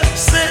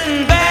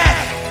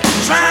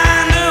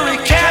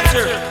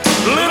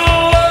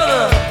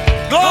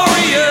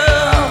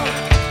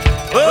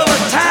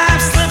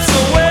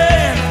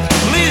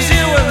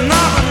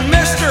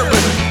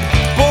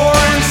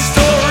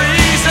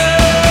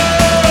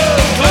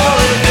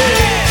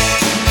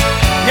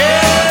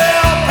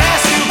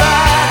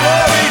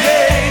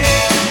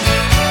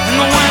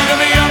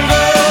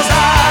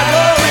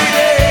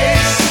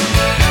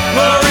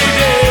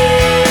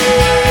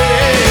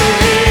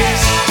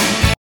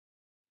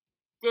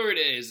Glory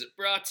Days,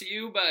 brought to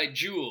you by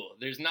Jewel.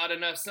 There's not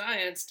enough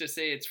science to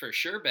say it's for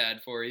sure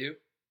bad for you.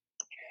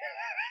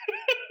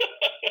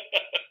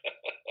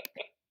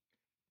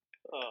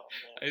 Oh,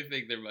 man. I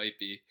think there might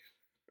be.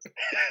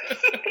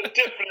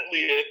 Definitely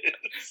is.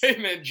 Hey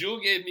man, Jewel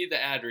gave me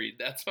the ad read.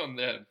 That's on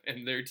them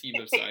and their team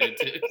of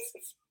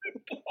scientists.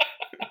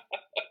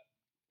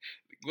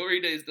 Glory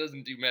Days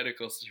doesn't do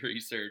medical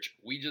research.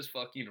 We just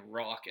fucking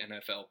rock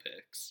NFL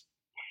picks.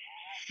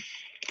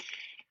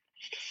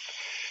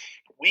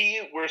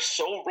 We were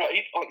so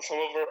right on some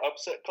of our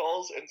upset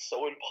calls and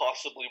so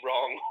impossibly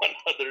wrong on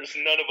others.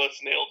 None of us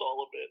nailed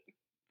all of it.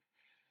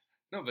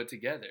 No, but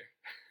together.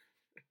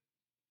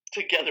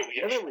 Together we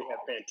have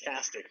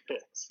fantastic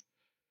picks.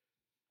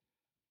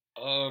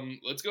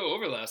 Let's go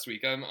over last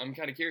week. I'm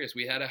kind of curious.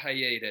 We had a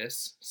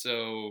hiatus,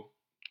 so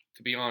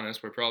to be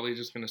honest, we're probably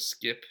just gonna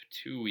skip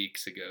 2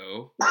 weeks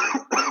ago.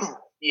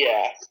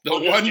 Yeah. The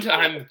one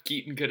time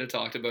Keaton could have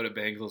talked about a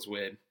Bengals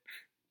win.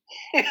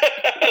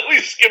 We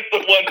skipped the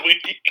 1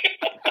 week.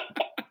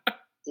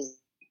 Just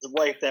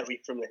wipe that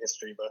week from the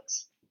history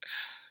books.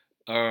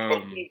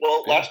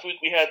 Last week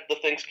we had the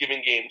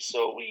Thanksgiving game,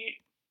 so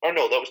that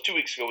was 2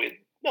 weeks ago.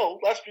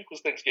 Last week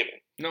was Thanksgiving.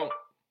 No.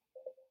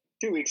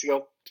 2 weeks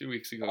ago. 2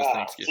 weeks ago was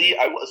Thanksgiving. See,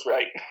 I was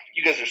right.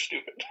 You guys are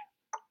stupid.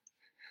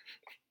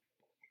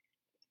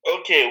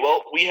 Okay,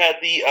 well, we had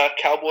the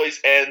Cowboys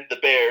and the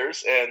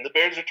Bears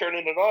are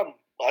turning it on.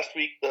 Last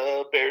week,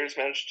 the Bears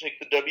managed to take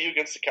the W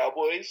against the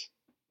Cowboys.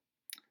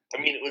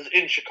 I mean, it was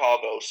in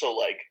Chicago, so,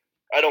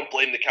 I don't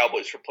blame the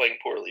Cowboys for playing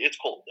poorly. It's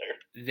cold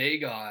there. They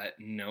got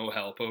no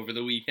help over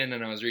the weekend,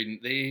 and I was reading,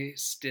 they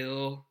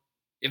still,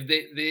 if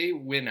they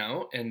win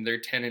out and they're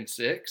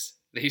 10-6,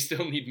 they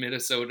still need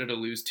Minnesota to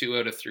lose 2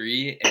 out of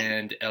 3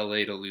 and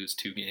LA to lose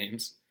 2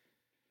 games.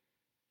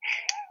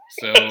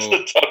 So That's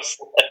a tough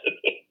sled.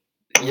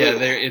 Yeah,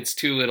 it's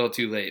too little,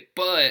 too late.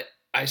 But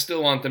I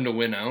still want them to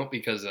win out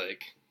because,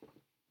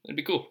 it'd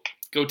be cool.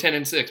 Go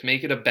 10-6.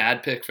 Make it a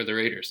bad pick for the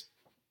Raiders.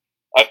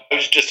 I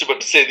was just about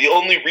to say, the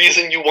only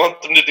reason you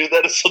want them to do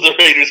that is so the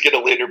Raiders get a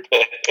later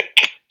pick.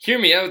 Hear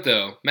me out,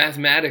 though.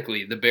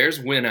 Mathematically, the Bears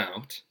win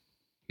out.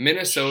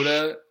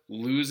 Minnesota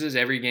loses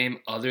every game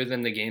other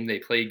than the game they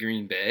play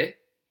Green Bay.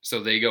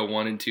 So they go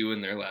 1-2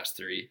 in their last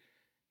 3.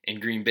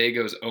 And Green Bay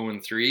goes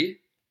 0-3.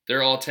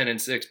 They're all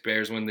 10-6.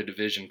 Bears win the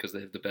division because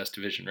they have the best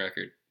division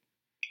record.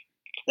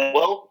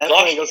 Well,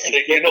 gosh,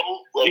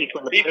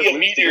 maybe a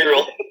meteor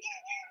will...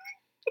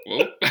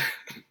 Whoa.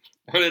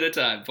 One at a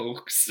time,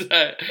 folks.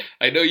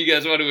 I know you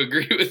guys want to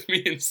agree with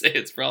me and say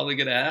it's probably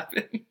going to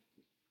happen.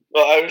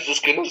 Well, I was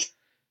just going to...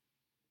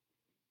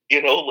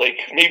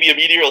 maybe a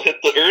meteor will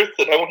hit the Earth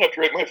and I won't have to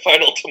write my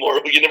final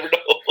tomorrow. You never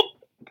know.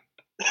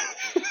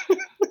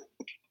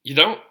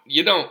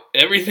 You don't.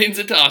 Everything's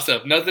a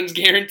toss-up. Nothing's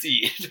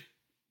guaranteed.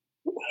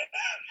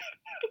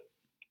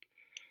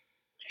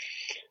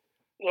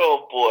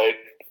 Oh, boy.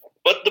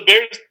 But the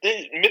Bears,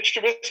 Mitch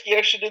Trubisky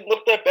actually didn't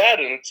look that bad,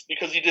 and it's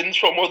because he didn't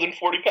throw more than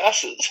 40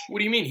 passes. What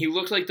do you mean? He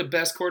looked like the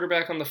best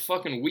quarterback on the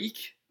fucking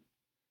week?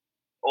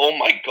 Oh,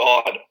 my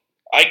God.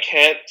 I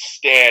can't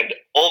stand,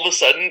 all of a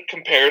sudden,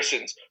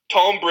 comparisons.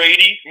 Tom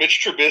Brady,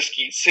 Mitch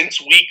Trubisky,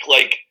 since week,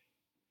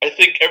 I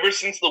think ever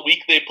since the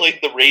week they played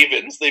the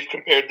Ravens, they've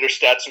compared their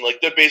stats and,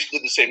 they're basically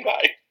the same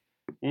guy.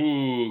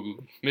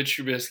 Ooh, Mitch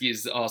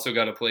Trubisky's also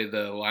got to play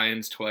the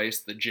Lions twice,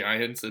 the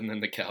Giants, and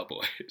then the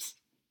Cowboys.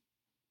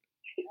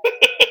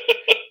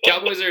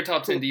 Cowboys are a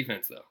top 10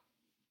 defense, though.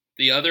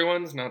 The other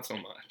ones, not so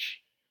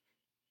much.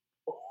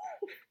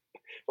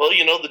 Well,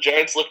 the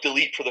Giants looked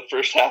elite for the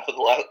first half of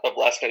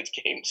last night's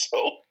game,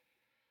 so...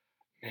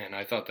 Man,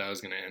 I thought that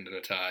was going to end in a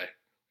tie.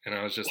 And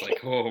I was just like,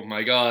 oh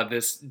my God,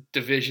 this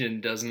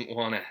division doesn't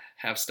want to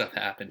have stuff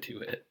happen to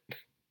it.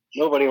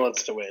 Nobody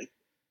wants to win.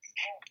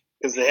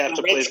 Because they have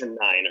to play the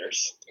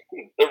Niners.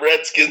 The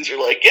Redskins are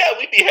like, yeah,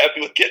 we'd be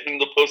happy with getting in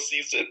the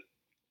postseason.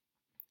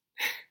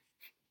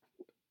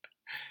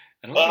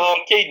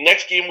 Okay,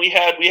 next game we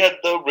had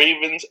the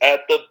Ravens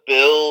at the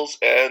Bills,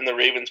 and the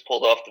Ravens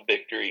pulled off the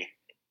victory.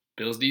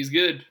 Bills D's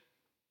good.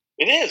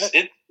 It is.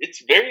 It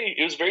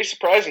was very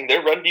surprising.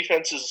 Their run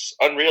defense is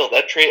unreal.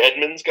 That Trey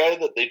Edmonds guy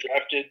that they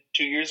drafted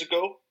 2 years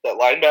ago, that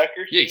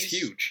linebacker, he's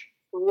huge.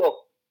 For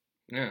real.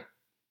 Yeah.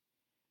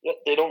 Yeah,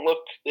 they don't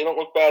look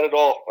bad at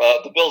all.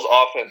 The Bills'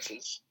 offense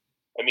is,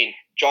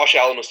 Josh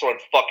Allen was throwing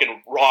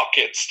fucking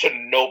rockets to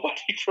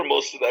nobody for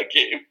most of that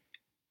game.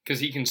 Because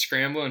he can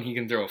scramble and he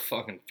can throw a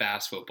fucking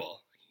fast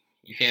football.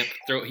 He can't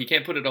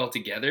put it all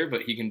together,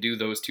 but he can do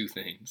those two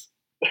things.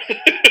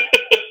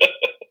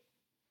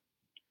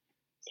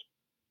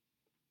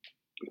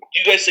 Do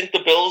you guys think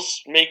the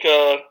Bills make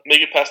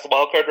it past the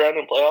wild card round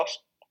in playoffs?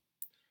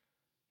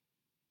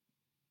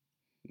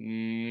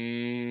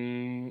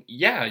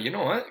 Yeah, you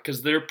know what?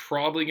 Because they're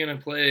probably gonna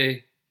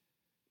play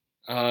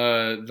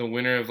the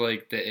winner of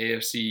the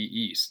AFC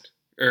East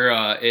or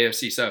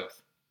AFC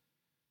South.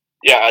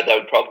 Yeah, that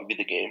would probably be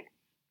the game.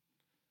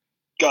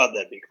 God,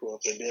 that'd be cool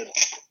if they did.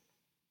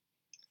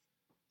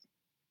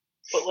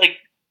 But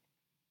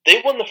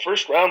They won the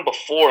first round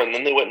before, and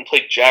then they went and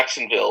played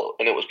Jacksonville,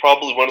 and it was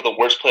probably one of the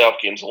worst playoff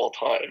games of all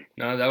time.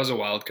 No, that was a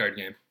wild card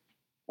game.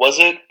 Was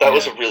it? That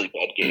was a really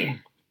bad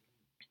game.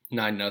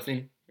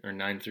 9-0 or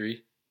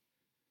 9-3.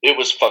 It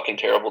was fucking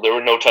terrible. There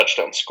were no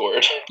touchdowns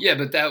scored. Yeah,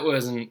 but that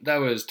was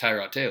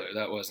Tyrod Taylor.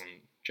 That wasn't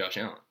Josh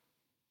Allen.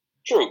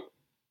 True.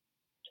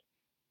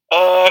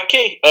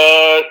 Okay.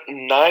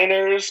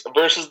 Niners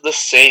versus the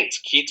Saints.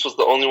 Keats was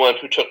the only one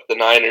who took the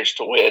Niners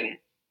to win.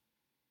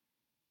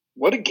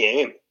 What a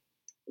game.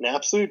 An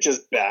absolute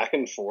just back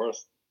and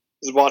forth.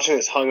 I was watching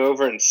this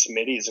hungover and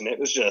Smitty's, and it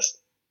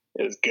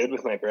was good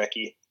with my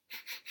brekkie.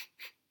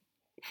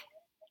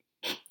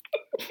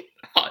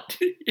 Hot.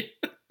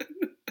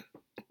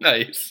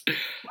 Nice.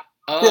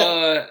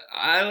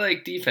 I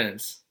like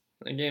defense.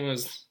 That game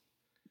was...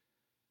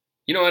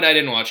 You know what? I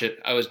didn't watch it.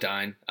 I was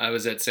dying. I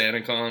was at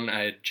SantaCon.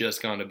 I had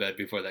just gone to bed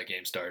before that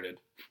game started.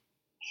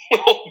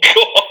 Oh,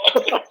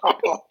 God.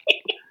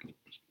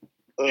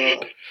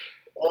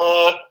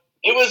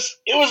 It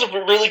was a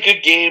really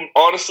good game.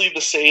 Honestly,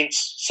 the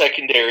Saints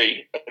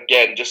secondary,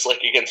 again, just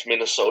like against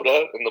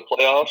Minnesota in the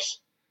playoffs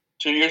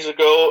 2 years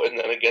ago, and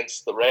then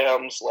against the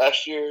Rams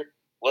last year,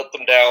 let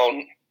them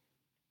down.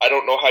 I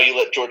don't know how you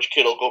let George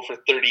Kittle go for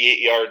 38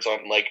 yards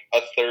on like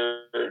a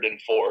 3rd and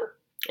 4.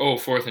 Oh,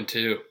 4th and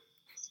 2.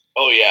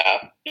 Oh,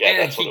 yeah. And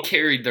that's he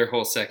carried their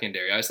whole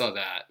secondary. I saw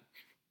that.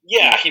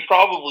 Yeah, he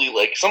probably,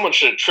 someone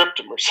should have tripped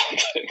him or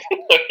something.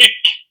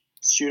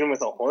 Shoot him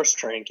with a horse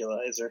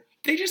tranquilizer.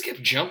 They just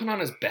kept jumping on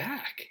his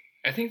back.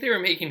 I think they were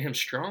making him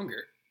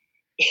stronger.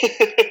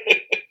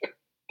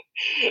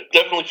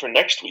 Definitely for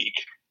next week.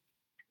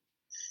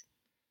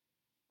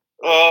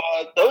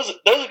 That was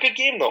a good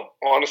game though.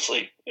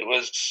 Honestly, it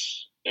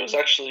was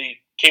actually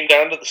came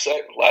down to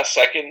the last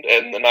second,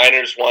 and the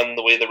Niners won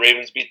the way the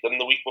Ravens beat them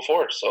the week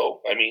before.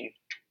 So I mean,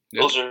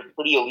 those are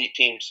pretty elite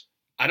teams.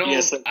 I don't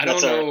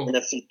know.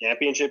 NFC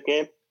Championship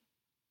game.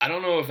 I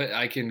don't know if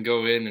I can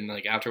go in and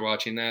after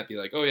watching that be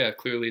like, oh yeah,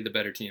 clearly the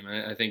better team.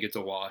 I think it's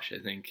a wash. I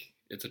think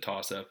it's a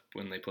toss up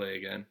when they play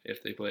again,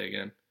 if they play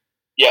again.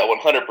 Yeah,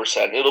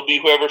 100%. It'll be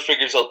whoever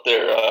figures out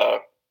their.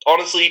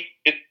 Honestly,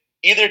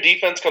 either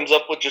defense comes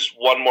up with just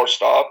one more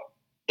stop,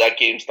 that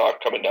game's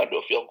not coming down to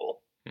a field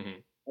goal.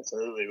 Mm-hmm.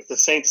 Absolutely. With the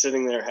Saints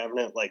sitting there having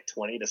it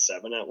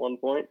 20-7 at one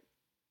point.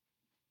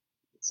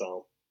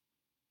 So,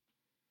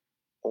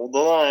 hold the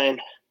line.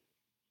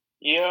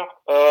 Yeah.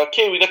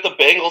 Okay, we got the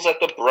Bengals at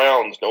the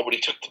Browns. Nobody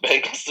took the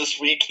Bengals this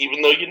week,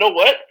 even though, you know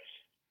what?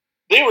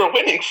 They were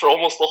winning for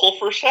almost the whole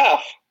first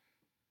half.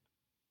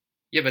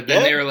 Yeah, but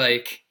then they were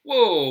like,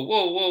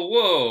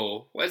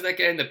 whoa. Why does that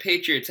guy in the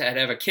Patriots hat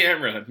have a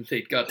camera? And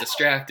they got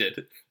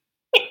distracted.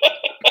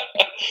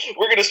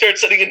 We're going to start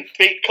sending in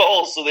fake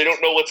calls so they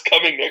don't know what's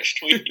coming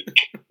next week.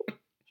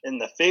 And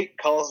the fake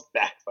calls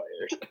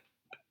backfired.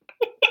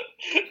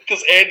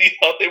 Because Andy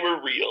thought they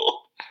were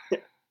real.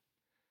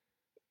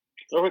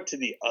 Throw it to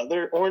the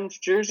other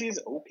orange jerseys?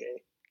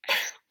 Okay.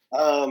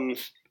 I don't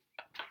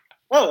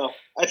know.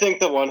 I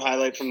think the one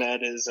highlight from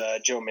that is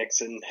Joe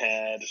Mixon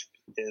had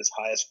his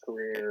highest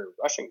career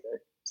rushing day.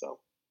 So,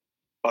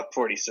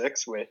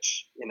 $146,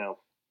 which,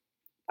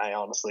 I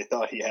honestly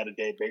thought he had a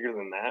day bigger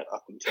than that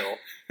up until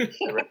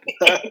I read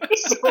that.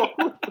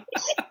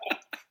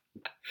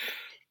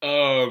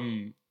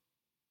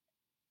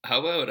 How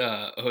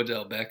about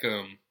Odell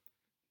Beckham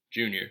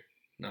Jr.,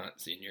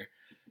 not senior,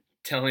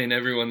 telling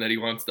everyone that he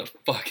wants the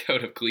fuck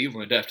out of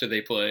Cleveland after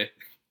they play?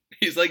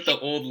 He's like the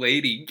old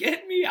lady,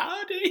 get me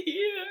out of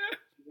here.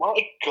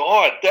 My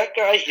God, that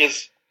guy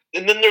is...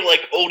 And then they're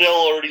like, Odell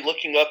already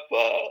looking up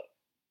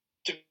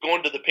to go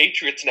into the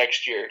Patriots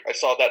next year. I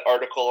saw that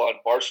article on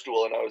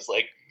Barstool, and I was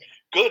like,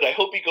 good, I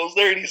hope he goes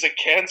there and he's a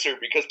cancer,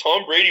 because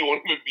Tom Brady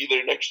won't even be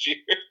there next year.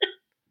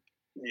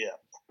 Yeah.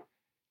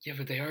 Yeah,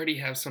 but they already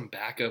have some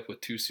backup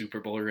with 2 Super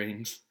Bowl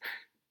rings.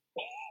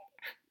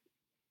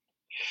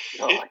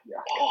 Oh,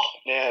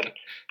 man.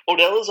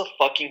 Odell is a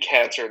fucking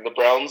cancer, and the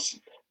Browns,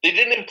 they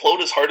didn't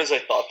implode as hard as I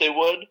thought they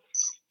would,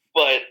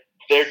 but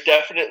they're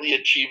definitely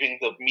achieving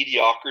the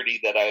mediocrity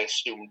that I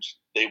assumed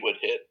they would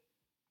hit.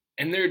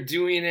 And they're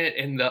doing it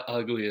in the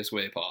ugliest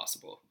way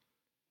possible.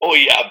 Oh,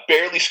 yeah,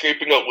 barely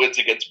scraping out wins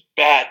against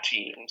bad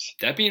teams.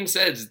 That being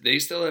said, they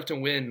still have to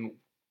win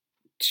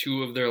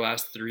 2 of their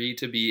last 3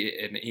 to be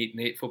an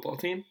 8-8 football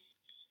team.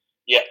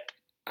 Yeah.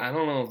 I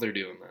don't know if they're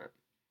doing that.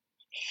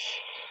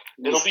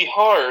 It'll be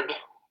hard.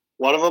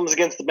 One of them's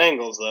against the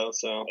Bengals, though.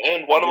 So,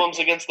 and one of them's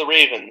against the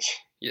Ravens.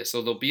 Yeah,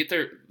 so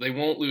they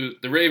won't lose.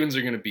 The Ravens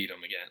are going to beat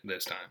them again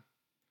this time.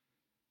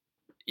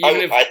 I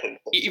think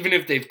so. Even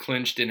if they've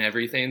clinched in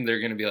everything, they're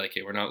going to be like,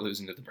 hey, we're not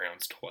losing to the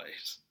Browns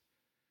twice.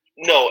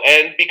 No,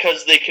 and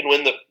because they can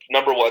win the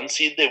number 1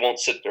 seed, they won't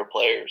sit their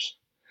players.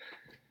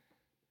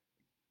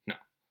 No.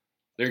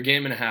 They're a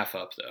game and a half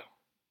up, though.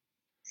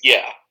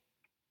 Yeah.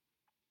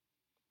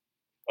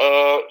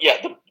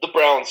 The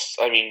Browns,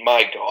 I mean,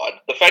 my God.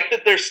 The fact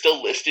that they're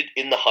still listed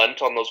in the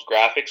hunt on those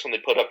graphics when they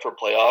put up for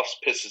playoffs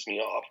pisses me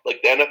off. The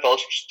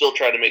NFL's still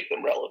trying to make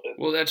them relevant.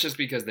 Well, that's just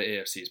because the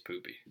AFC is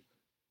poopy.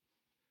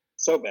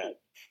 So bad.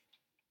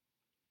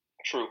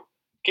 True.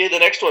 Okay, the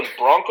next one,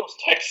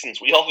 Broncos-Texans.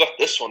 We all got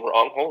this one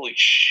wrong. Holy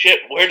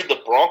shit, where did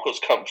the Broncos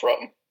come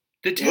from?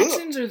 The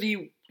Texans are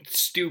the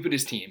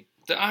stupidest team.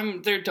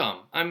 They're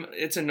dumb.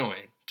 It's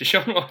annoying.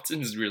 Deshaun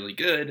Watson is really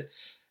good.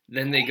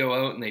 Then they go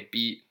out and they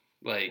beat,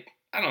 like,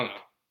 I don't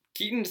know.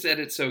 Keaton said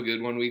it's so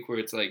good one week where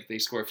it's like they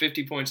score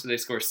 50 points or they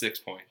score 6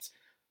 points.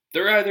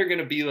 They're either going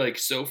to be like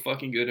so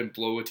fucking good and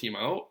blow a team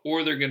out,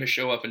 or they're going to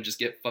show up and just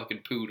get fucking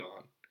pooed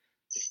on.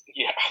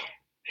 Yeah.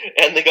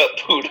 And they got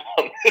pooed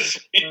on this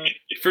week.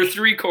 For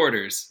 3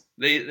 quarters.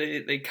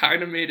 They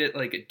kind of made it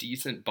like a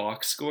decent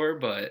box score,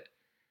 but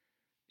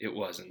it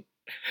wasn't.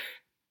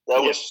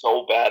 That was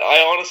so bad.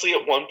 I honestly,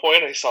 at one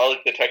point, I saw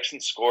like the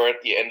Texans score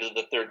at the end of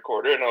the third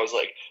quarter, and I was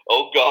like,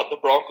 oh god, the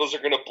Broncos are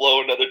going to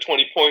blow another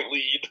 20-point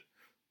lead.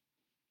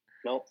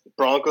 Nope. The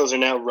Broncos are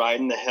now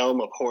riding the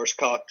helm of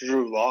horsecock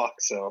Drew Lock,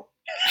 so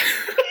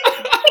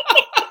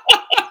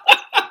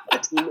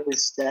that team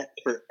is set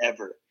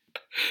forever.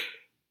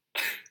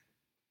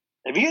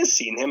 Have you guys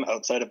seen him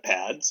outside of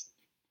pads?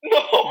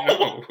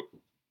 No.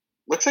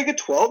 Looks like a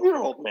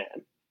 12-year-old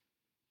man.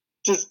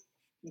 Just,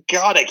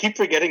 God, I keep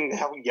forgetting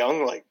how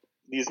young, like,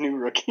 these new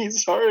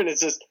rookies are, and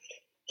it's just,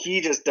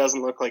 he just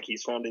doesn't look like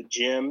he's found a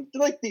gym.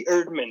 Like the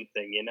Erdman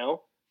thing, you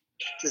know?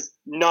 Just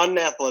not an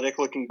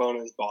athletic-looking bone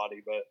in his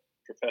body, but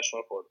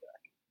professional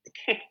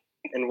quarterback.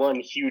 And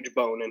one huge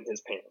bone in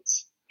his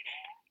pants.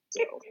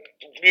 So,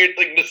 weird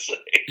thing to say.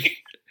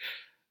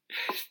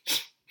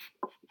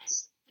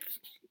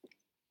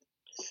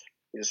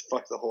 He just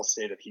fucked the whole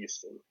state of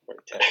Houston. Or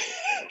Texas.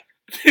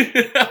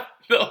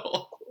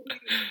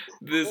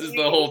 This is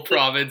the whole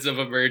province of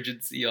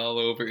emergency all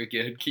over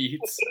again,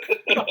 Keats.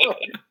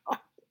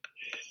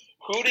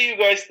 Who do you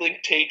guys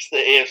think takes the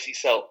AFC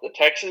South? The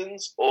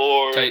Texans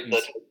or Titans.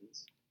 the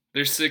Titans?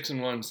 They're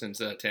 6-1 since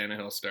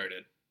Tannehill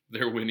started.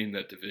 They're winning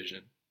that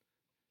division.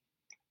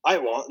 I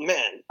love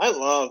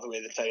the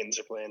way the Titans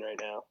are playing right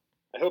now.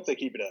 I hope they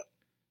keep it up.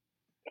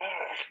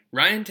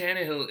 Ryan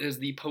Tannehill is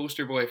the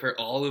poster boy for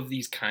all of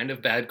these kind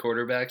of bad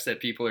quarterbacks that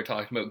people are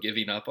talking about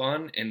giving up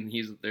on, and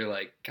they're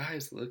like,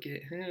 guys, look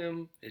at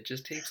him. It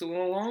just takes a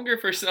little longer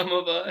for some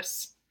of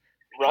us.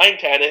 Ryan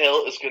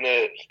Tannehill is going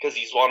to, because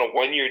he's on a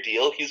 1-year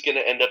deal, he's going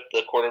to end up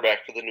the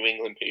quarterback for the New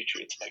England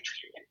Patriots next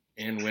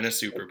year. And win a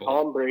Super Bowl.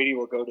 Tom Brady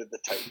will go to the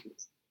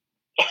Titans.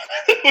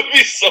 That would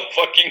be so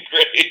fucking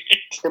great.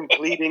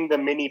 Completing the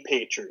mini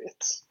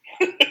Patriots.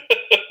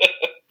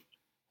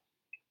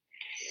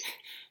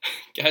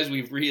 Guys,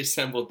 we've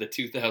reassembled the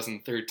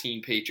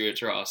 2013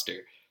 Patriots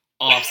roster.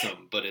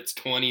 Awesome, but it's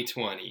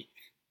 2020.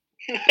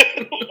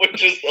 We're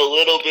just a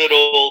little bit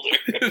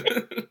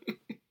older.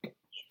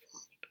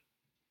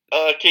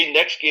 Okay,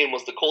 next game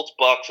was the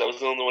Colts-Bucks. I was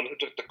the only one who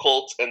took the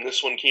Colts, and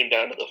this one came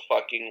down to the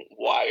fucking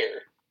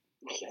wire.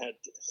 Yeah,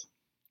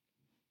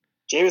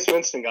 Jameis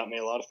Winston got me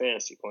a lot of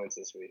fantasy points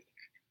this week.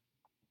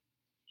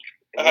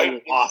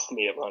 He lost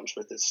me a bunch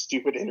with his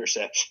stupid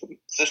interception.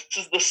 This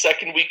is the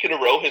second week in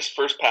a row his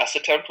first pass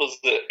attempt was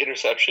the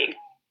interception.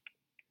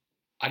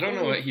 I don't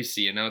know what he's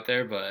seeing out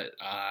there, but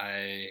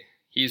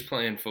he's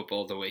playing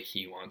football the way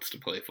he wants to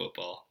play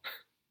football.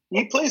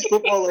 He plays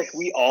football like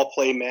we all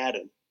play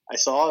Madden. I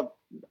saw,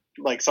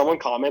 like, someone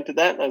commented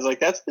that, and I was like,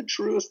 that's the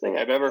truest thing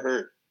I've ever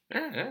heard.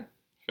 Yeah,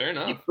 fair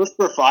enough. You push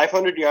for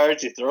 500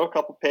 yards, you throw a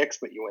couple picks,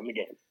 but you win the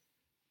game.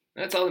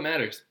 That's all that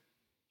matters.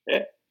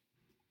 Yeah.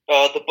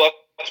 The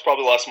Bucks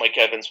probably lost Mike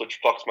Evans, which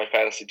fucks my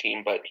fantasy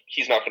team, but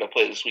he's not going to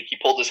play this week. He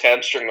pulled his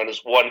hamstring on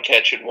his 1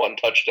 catch and 1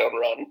 touchdown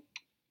run.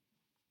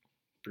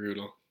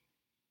 Brutal.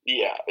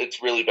 Yeah,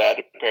 it's really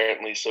bad,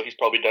 apparently, so he's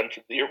probably done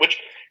for the year, which,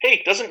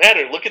 hey, doesn't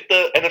matter. Look at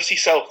the NFC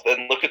South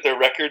and look at their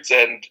records,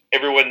 and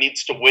everyone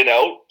needs to win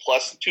out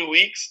plus 2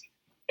 weeks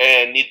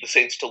and need the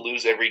Saints to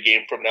lose every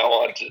game from now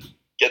on to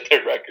get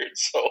their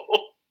records, so...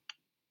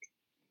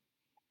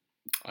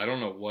 I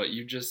don't know what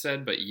you just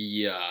said, but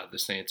yeah, the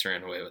Saints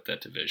ran away with that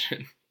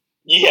division.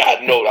 Yeah,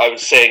 no, I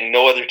was saying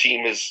no other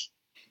team is...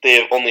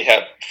 They only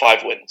have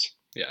 5 wins.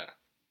 Yeah.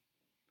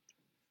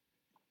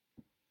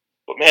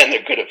 But man,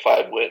 they're good at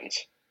 5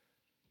 wins.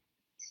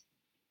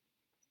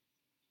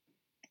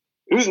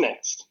 Who's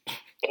next?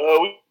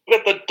 We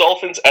got the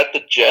Dolphins at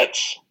the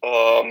Jets.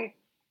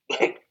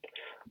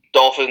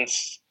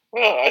 Dolphins,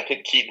 well, I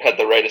think Keaton had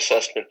the right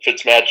assessment.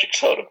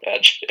 Fitzmagic's out of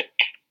magic.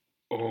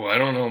 Oh, I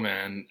don't know,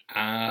 man.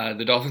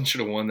 The Dolphins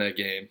should have won that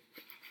game.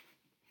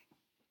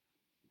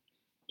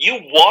 You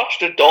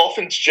watched a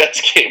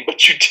Dolphins-Jets game,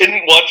 but you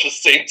didn't watch a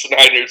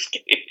Saints-Niners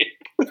game.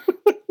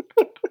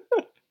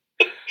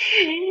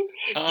 You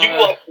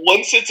watched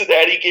one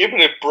Cincinnati game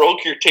and it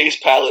broke your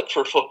taste palette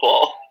for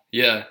football.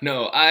 Yeah,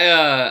 no,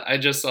 I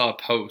just saw a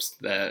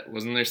post that,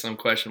 wasn't there some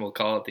questionable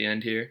call at the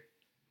end here?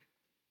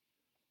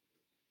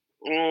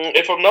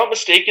 If I'm not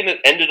mistaken, it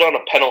ended on a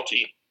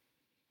penalty.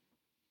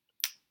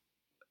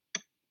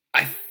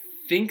 I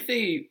think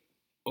they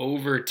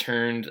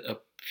overturned a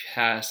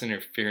pass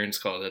interference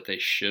call that they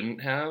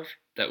shouldn't have.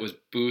 That was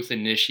Booth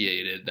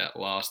initiated that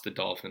lost the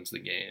Dolphins the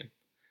game.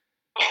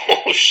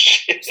 Oh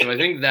shit! So I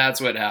think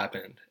that's what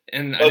happened.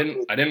 And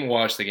I didn't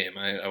watch the game.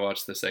 I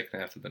watched the second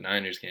half of the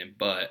Niners game,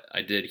 but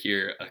I did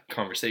hear a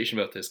conversation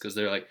about this because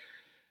they're like,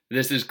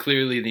 this is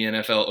clearly the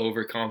NFL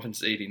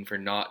overcompensating for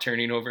not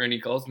turning over any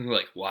calls. And they're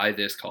like, why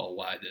this call?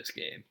 Why this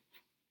game?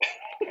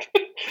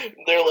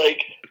 They're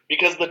like,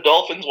 because the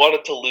Dolphins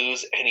wanted to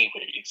lose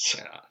anyways.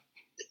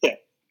 Yeah.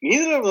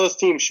 Neither of those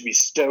teams should be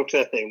stoked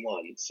that they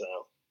won.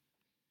 So.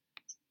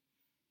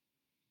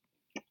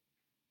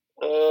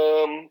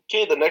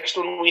 Okay, the next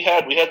one we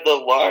had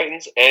the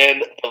Lions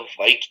and the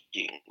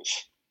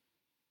Vikings.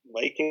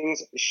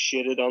 Vikings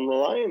shitted on the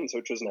Lions,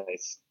 which was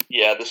nice.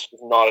 Yeah, this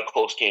was not a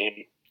close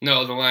game.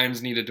 No, the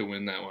Lions needed to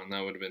win that one.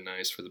 That would have been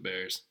nice for the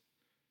Bears.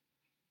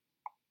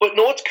 But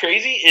no, what's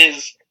crazy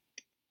is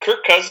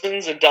Kirk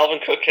Cousins and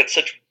Dalvin Cook had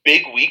such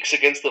big weeks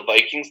against the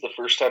Vikings the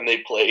first time they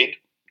played.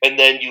 And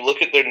then you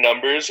look at their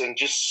numbers and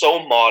just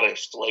so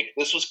modest. Like,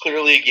 this was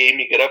clearly a game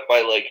you get up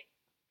by like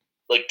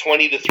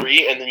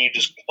 20-3, and then you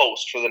just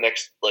coast for the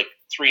next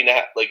three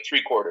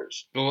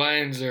quarters. The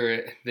Lions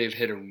the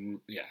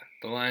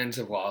Lions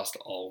have lost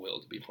all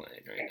will to be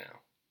playing right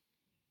now.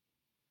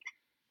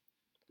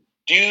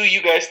 Do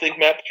you guys think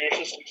Matt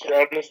Patricia sticks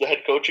around as the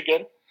head coach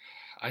again?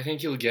 I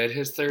think he'll get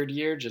his third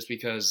year just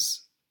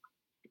because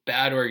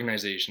bad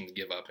organizations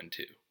give up in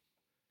 2.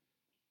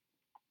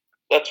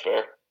 That's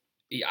fair.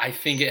 Yeah, I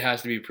think it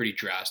has to be a pretty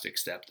drastic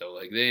step though.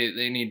 Like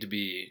they need to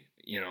be,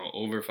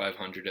 over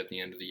 500 at the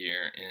end of the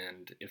year,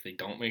 and if they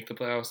don't make the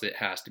playoffs, it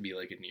has to be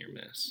like a near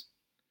miss.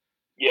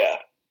 Yeah.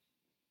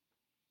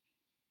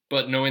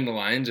 But knowing the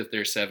Lions, if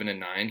they're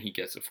 7-9, he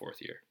gets a 4th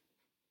year.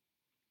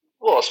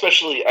 Well,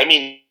 especially, I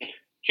mean,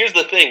 here's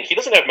the thing: he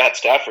doesn't have Matt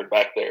Stafford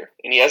back there,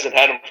 and he hasn't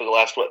had him for the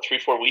last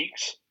 3-4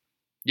 weeks.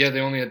 Yeah,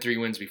 they only had 3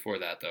 wins before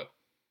that though.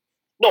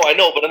 No, I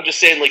know, but I'm just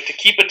saying, like, to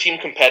keep a team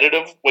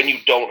competitive when you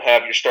don't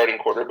have your starting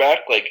quarterback,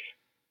 like.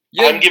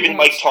 Yeah, I'm giving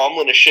Mike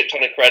Tomlin a shit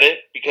ton of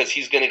credit because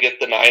he's going to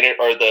get the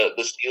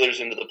Steelers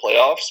into the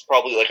playoffs,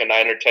 probably like a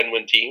 9 or 10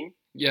 win team.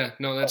 Yeah,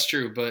 no, that's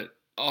true. But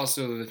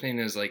also the thing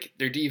is, like,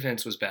 their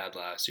defense was bad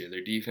last year.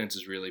 Their defense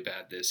is really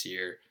bad this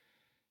year.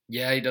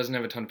 Yeah, he doesn't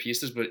have a ton of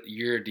pieces, but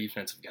you're a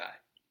defensive guy.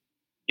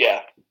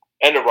 Yeah,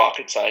 and a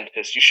rocket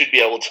scientist. You should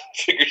be able to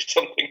figure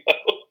something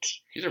out.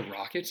 He's a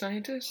rocket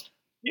scientist?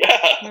 Yeah.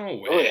 No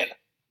way. Oh, yeah.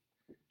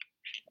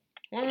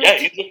 What? Yeah,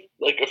 he's a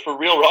for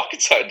real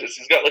rocket scientist.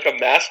 He's got like a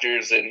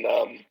master's in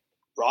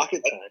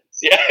rocket science.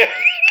 Yeah.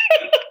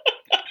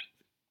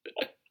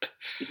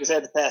 He just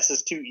had to pass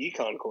his 2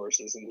 econ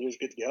courses, and he was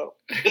good to go.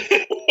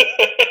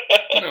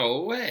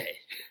 No way.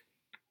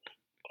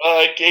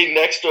 Okay,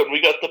 next one.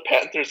 We got the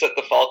Panthers at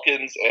the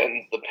Falcons,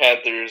 and the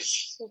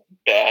Panthers,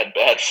 bad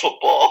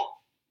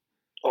football.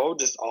 Oh,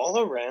 just all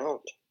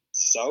around.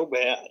 So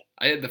bad.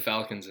 I had the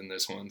Falcons in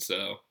this one,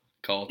 so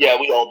called. Yeah,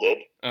 we all did.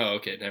 Oh,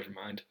 okay, never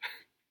mind.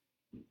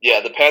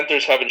 Yeah, the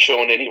Panthers haven't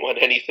shown anyone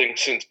anything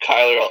since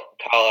Kyle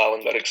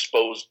Allen got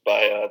exposed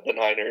by the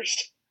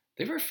Niners.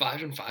 They were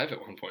 5-5 at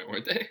one point,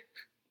 weren't they?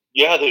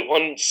 Yeah, they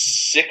won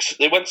 6.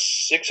 They went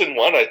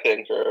 6-1, I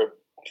think, or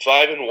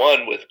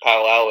 5-1 with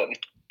Kyle Allen.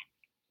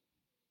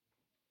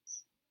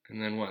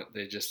 And then what?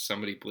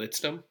 Somebody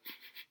blitzed them?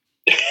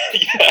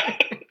 Yeah.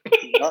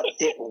 He got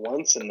hit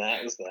once, and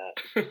that was that.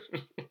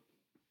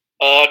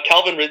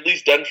 Calvin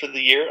Ridley's done for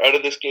the year out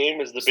of this game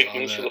is the big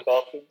news for the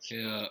Falcons.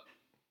 Yeah.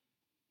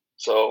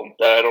 So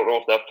I don't know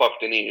if that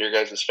fucked any of your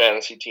guys'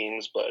 fantasy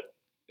teams, but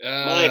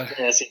my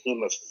fantasy team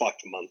was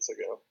fucked months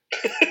ago.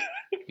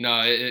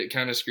 No, it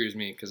kind of screws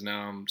me because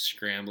now I'm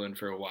scrambling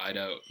for a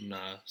wideout in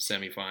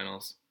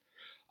semifinals.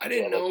 I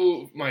didn't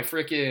know my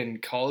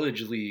freaking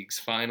college league's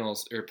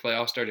finals or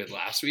playoffs started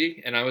last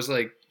week, and I was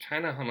like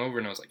kind of hungover,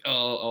 and I was like,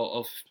 oh,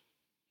 I'll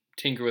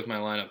tinker with my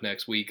lineup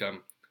next week. I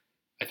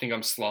think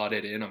I'm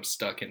slotted in. I'm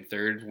stuck in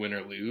 3rd, win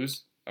or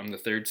lose. I'm the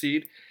 3rd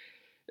seed.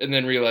 And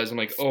then realized I'm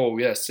like, oh,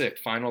 yeah, sick.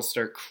 Finals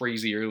start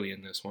crazy early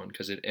in this one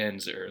because it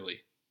ends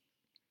early.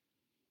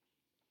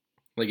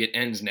 Like, it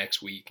ends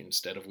next week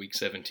instead of week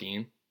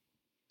 17.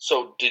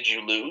 So, did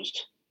you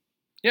lose?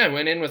 Yeah, I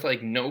went in with,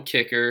 like, no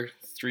kicker.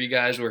 3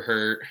 guys were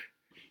hurt.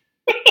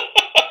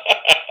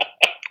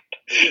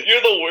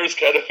 You're the worst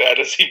kind of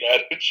fantasy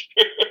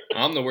manager.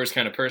 I'm the worst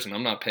kind of person.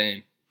 I'm not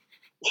paying.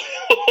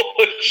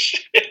 Oh,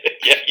 shit.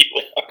 Yeah,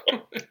 you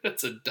are.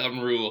 That's a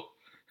dumb rule.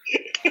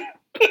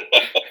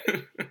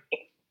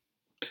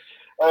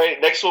 All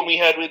right, next one we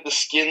had the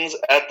Skins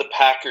at the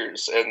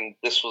Packers, and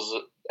this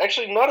was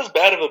actually not as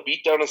bad of a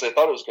beatdown as I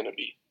thought it was going to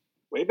be.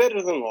 Way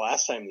better than the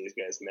last time these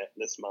guys met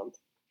this month,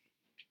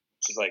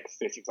 which is like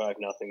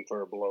 55-0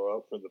 for a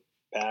blowout for the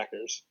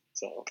Packers.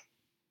 So,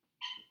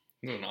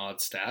 that's an odd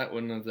stat.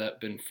 Wouldn't have that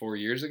been 4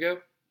 years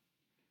ago?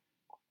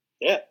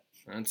 Yeah,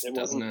 that's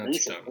dumb.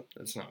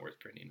 That's not worth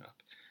bringing up.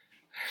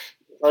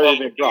 Already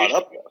been brought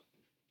up though.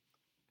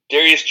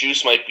 Darius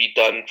Juice might be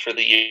done for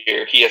the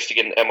year. He has to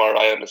get an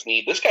MRI on his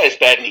knee. This guy has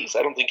bad knees.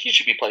 I don't think he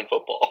should be playing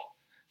football.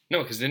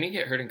 No, because didn't he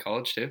get hurt in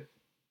college too?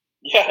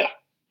 Yeah.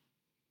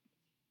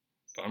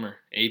 Bummer.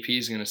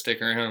 AP's going to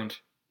stick around.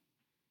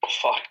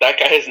 Fuck, that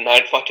guy has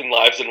 9 fucking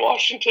lives in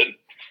Washington.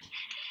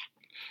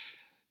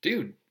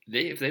 Dude,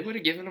 if they would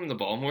have given him the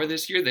ball more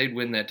this year, they'd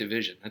win that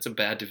division. That's a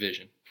bad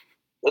division.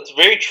 That's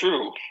very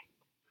true.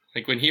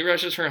 Like, when he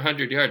rushes for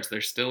 100 yards,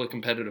 they're still a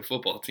competitive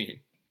football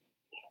team.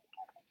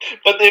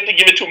 But they have to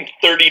give it to him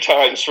 30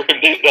 times for him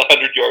to hit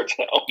 100 yards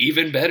now.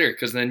 Even better,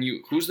 because then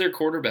who's their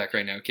quarterback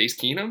right now? Case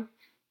Keenum?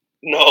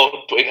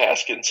 No, Dwayne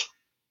Haskins.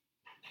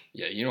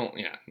 Yeah,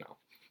 no.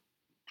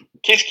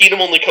 Case Keenum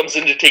only comes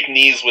in to take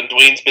knees when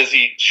Dwayne's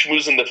busy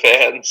schmoozing the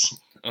fans.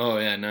 Oh,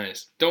 yeah,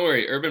 nice. Don't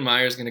worry, Urban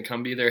Meyer's going to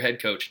come be their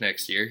head coach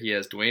next year. He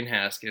has Dwayne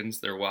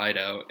Haskins, they're wide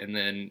out, and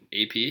then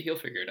AP, he'll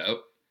figure it out.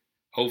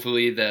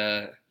 Hopefully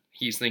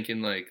he's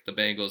thinking, like, the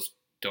Bengals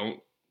don't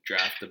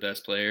draft the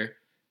best player,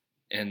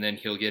 and then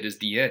he'll get his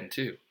DN,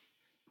 too.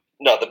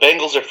 No, the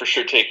Bengals are for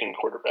sure taking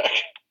quarterback.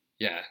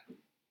 Yeah.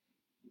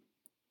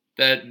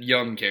 That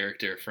young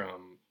character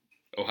from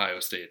Ohio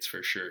State's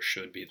for sure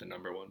should be the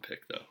number one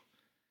pick, though.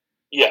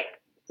 Yeah.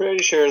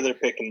 Pretty sure they're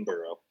picking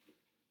Burrow.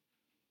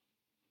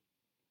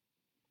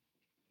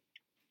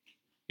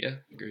 Yeah,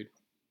 agreed.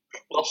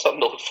 Well, something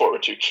to look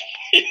forward to,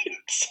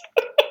 kids.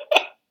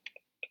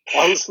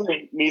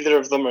 Honestly, neither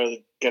of them are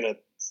going to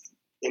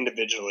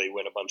individually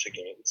win a bunch of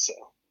games, so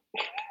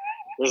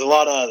there's a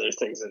lot of other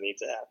things that need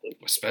to happen.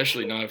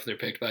 Especially not if they're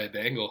picked by a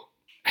Bengal.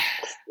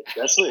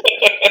 Especially.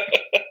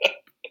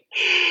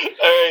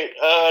 All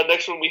right,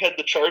 next one we had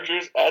the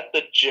Chargers at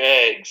the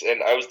Jags,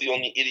 and I was the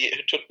only idiot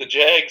who took the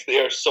Jags. They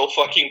are so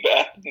fucking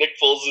bad. Nick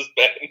Foles is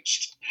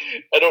benched.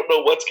 I don't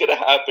know what's going to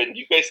happen.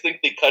 You guys think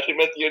they cut him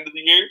at the end of the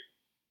year?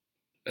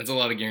 That's a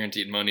lot of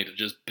guaranteed money to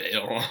just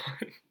bail on.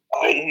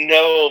 I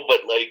know,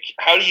 but, like,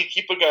 how do you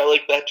keep a guy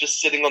like that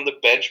just sitting on the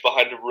bench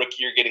behind a rookie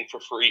you're getting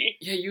for free?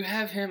 Yeah, you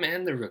have him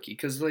and the rookie,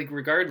 because, like,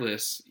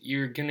 regardless,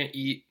 you're going to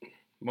eat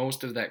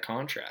most of that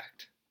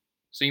contract.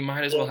 So you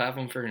might as well have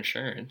him for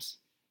insurance.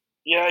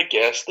 Yeah, I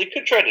guess. They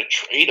could try to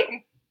trade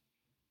him.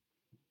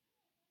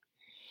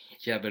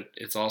 Yeah, but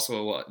it's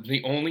also a lot.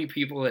 The only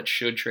people that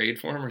should trade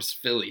for him is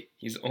Philly.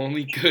 He's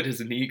only good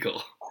as an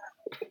Eagle.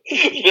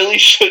 Philly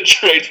should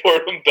trade for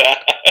him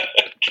back.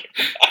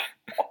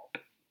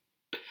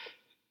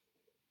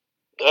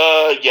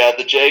 Yeah,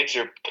 the Jags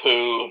are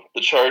poo.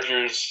 The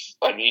Chargers,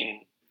 I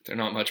mean... They're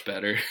not much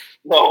better.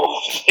 No,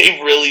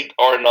 they really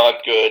are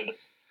not good.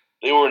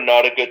 They were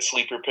not a good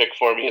sleeper pick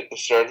for me at the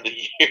start of the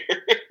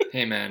year.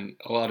 Hey, man,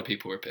 a lot of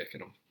people were picking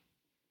them.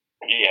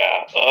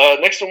 Yeah.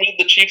 Next one, we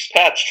had the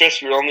Chiefs-Pats.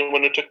 Tris, you're the only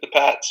one who took the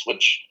Pats,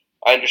 which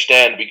I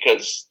understand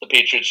because the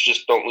Patriots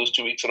just don't lose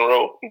 2 weeks in a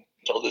row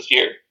until this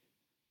year.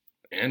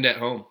 And at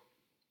home.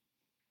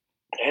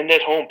 And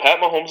at home. Pat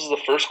Mahomes is the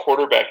first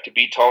quarterback to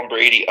beat Tom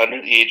Brady under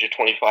the age of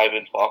 25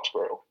 in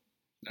Foxborough.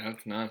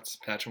 That's nuts.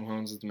 Patrick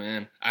Mahomes is the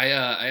man.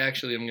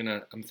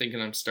 I'm thinking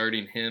I'm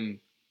starting him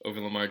over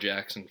Lamar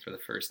Jackson for the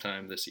first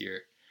time this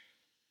year.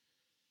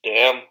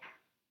 Damn.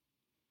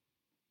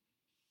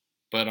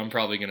 But I'm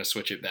probably going to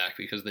switch it back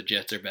because the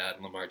Jets are bad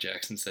and Lamar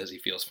Jackson says he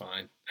feels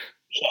fine.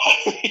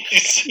 Yeah, he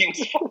seems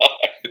fine.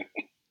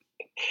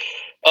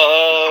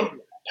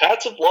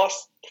 Pats have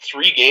lost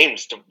 3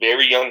 games to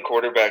very young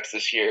quarterbacks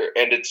this year,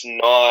 and it's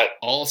not...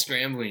 All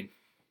scrambling.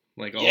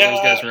 Like, all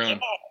those guys run.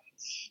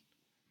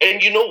 Yeah.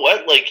 And you know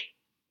what? Like,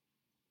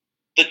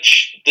 the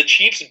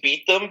Chiefs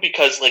beat them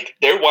because, like,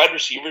 their wide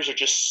receivers are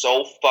just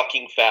so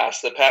fucking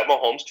fast that Pat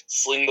Mahomes can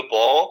sling the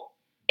ball,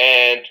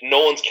 and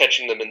no one's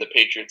catching them in the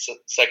Patriots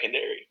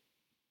secondary.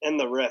 And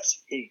the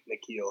refs hate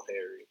N'Keal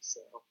Harry, so...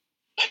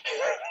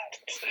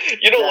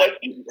 You know what?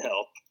 Didn't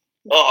help.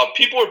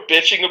 People are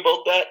bitching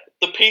about that.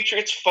 The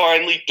Patriots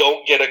finally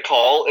don't get a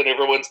call, and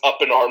everyone's up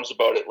in arms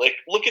about it. Like,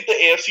 look at the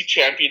AFC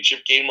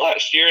Championship game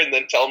last year, and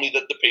then tell me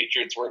that the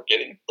Patriots weren't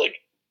getting, like,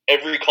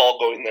 every call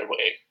going their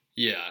way.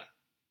 Yeah.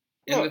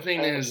 And the thing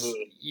is,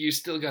 you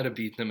still got to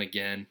beat them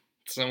again.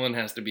 Someone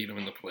has to beat them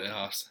in the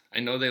playoffs. I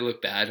know they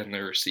look bad and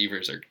their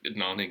receivers are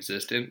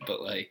non-existent,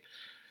 but, like,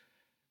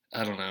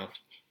 I don't know.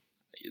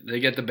 They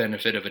get the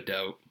benefit of a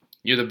doubt.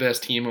 You're the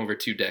best team over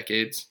 2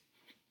 decades.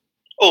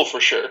 Oh, for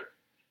sure.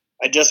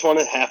 I just want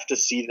to have to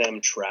see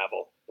them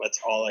travel. That's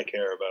all I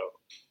care about.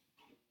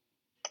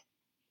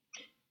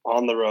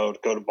 On the road,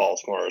 go to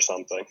Baltimore or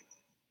something.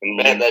 And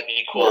man, that'd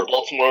be cool.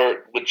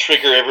 Baltimore would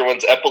trigger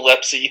everyone's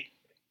epilepsy.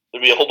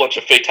 There'd be a whole bunch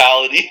of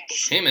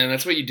fatalities. Hey, man,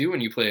 that's what you do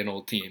when you play an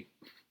old team.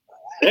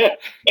 Yeah.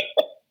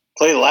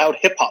 Play loud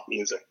hip-hop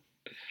music.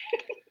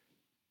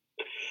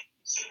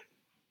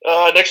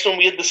 Next one,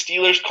 we had the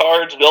Steelers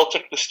Cards. We all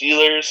took the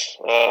Steelers.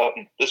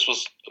 This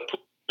was a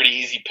pretty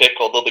easy pick,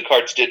 although the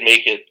Cards did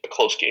make it a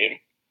close game.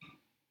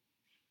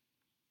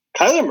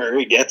 Kyler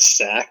Murray gets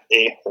sacked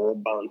a whole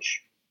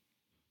bunch.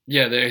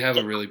 Yeah, they have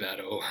a really bad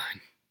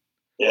O-line.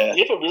 Yeah. They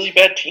have a really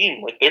bad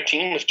team. Like, their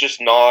team is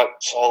just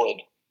not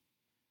solid.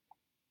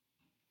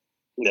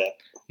 Yeah.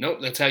 Nope,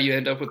 that's how you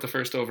end up with the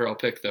first overall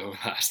pick, though,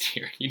 last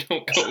year. You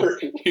don't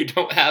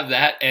have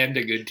that and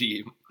a good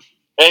team.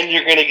 And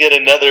you're going to get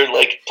another,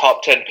 like,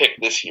 top 10 pick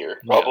this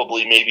year.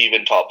 Probably, maybe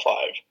even top 5.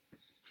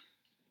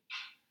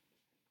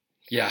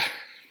 Yeah.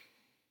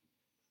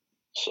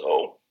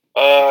 So,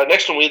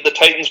 next one, we had the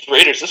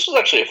Titans-Raiders. This was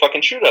actually a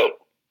fucking shootout.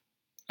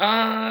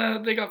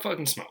 They got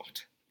fucking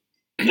smoked.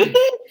 Did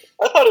they?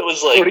 I thought it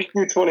was like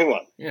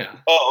 42-21. Yeah.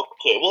 Oh,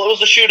 okay. Well, it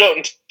was a shootout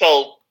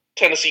until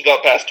Tennessee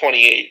got past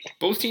 28.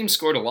 Both teams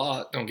scored a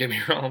lot, don't get me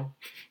wrong.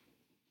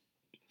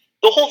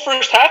 The whole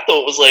first half,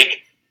 though, it was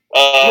like,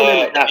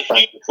 Half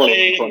time,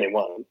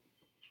 21.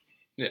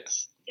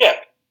 Yes. Yeah.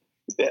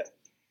 Yeah.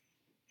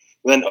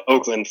 Then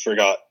Oakland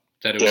forgot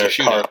That it was Derek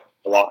a Carr shootout. in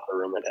the locker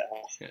room at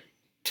half. Yeah.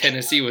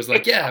 Tennessee was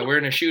like, yeah, we're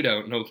in a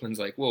shootout. And Oakland's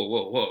like,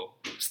 whoa.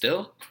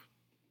 Still?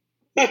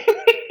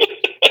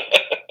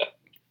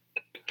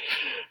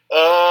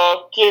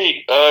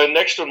 Okay.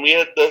 Next one, we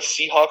had the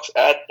Seahawks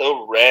at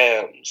the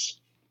Rams.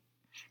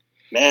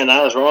 Man,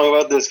 I was wrong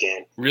about this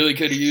game. Really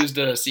could have used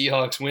a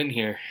Seahawks win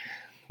here.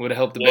 Would have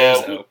helped the Bears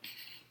out.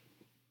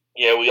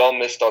 Yeah, we all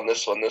missed on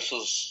this one. This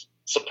was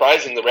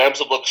surprising. The Rams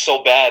have looked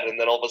so bad, and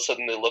then all of a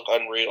sudden they look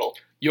unreal.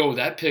 Yo,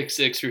 that pick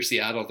six for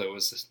Seattle, that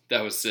was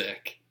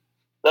sick.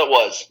 That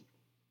was.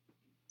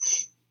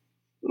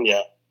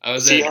 Yeah.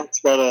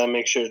 Seahawks gotta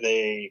make sure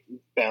they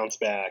bounce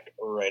back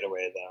right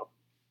away, though.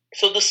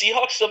 So the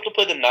Seahawks still have to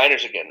play the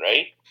Niners again,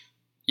 right?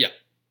 Yeah.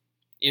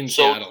 In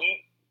Seattle.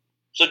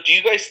 So do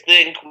you guys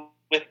think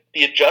with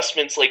the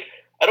adjustments, like,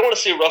 I don't want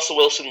to say Russell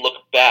Wilson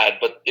looked bad,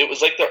 but it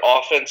was like their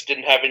offense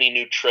didn't have any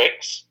new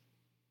tricks,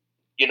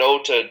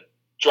 to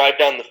drive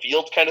down the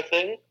field kind of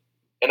thing.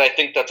 And I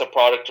think that's a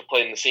product of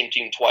playing the same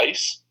team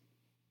twice.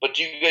 But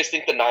do you guys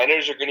think the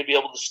Niners are going to be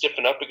able to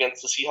stiffen up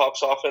against the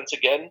Seahawks offense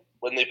again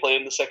when they play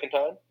them the second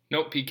time?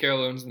 Nope, Pete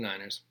Carroll owns the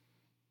Niners.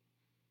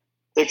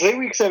 They play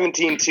Week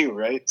 17 too,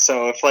 right?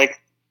 So if the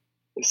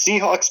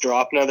Seahawks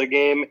drop another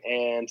game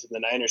and the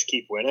Niners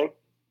keep winning,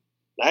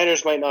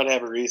 Niners might not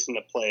have a reason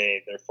to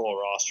play their full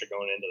roster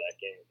going into that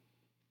game.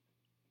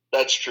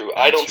 That's true.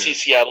 I don't see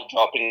Seattle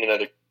dropping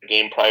another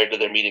game prior to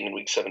their meeting in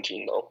Week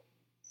 17, though.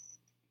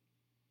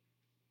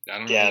 I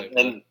don't know.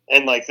 And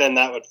then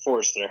that would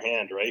force their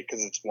hand, right?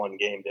 Because it's one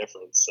game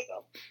difference.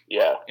 So.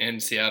 Yeah.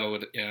 And Seattle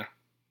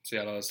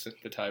Seattle is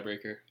the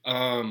tiebreaker.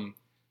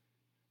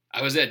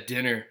 I was at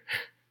dinner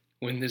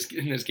when this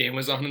game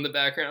was on in the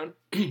background,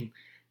 and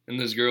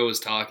this girl was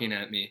talking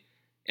at me,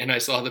 and I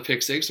saw the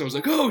pick six, and I was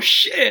like, "Oh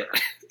shit!"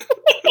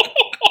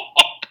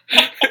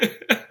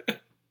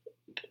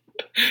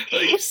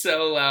 Like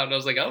so loud. I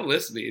was like, "I'm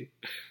listening."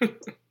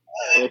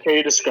 Like how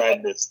you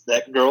described this,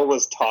 that girl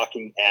was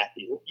talking at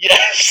you.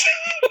 Yes.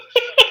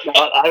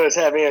 I was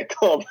having a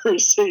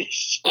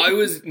conversation.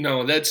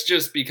 No, that's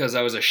just because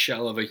I was a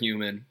shell of a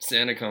human.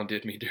 SantaCon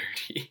did me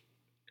dirty.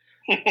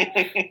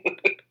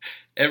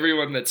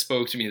 Everyone that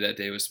spoke to me that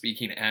day was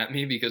speaking at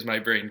me because my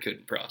brain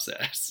couldn't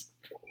process.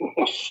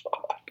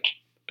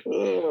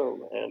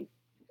 Oh, man.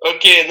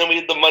 Okay, and then we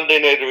had the Monday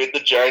nighter with the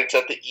Giants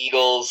at the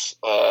Eagles.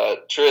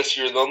 Tris,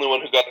 you're the only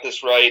one who got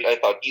this right. I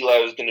thought Eli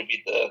was going to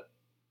be the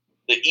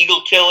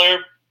Eagle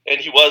killer, and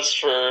he was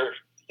for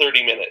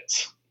 30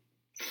 minutes.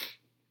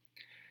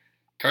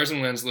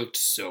 Carson Wentz looked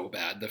so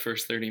bad the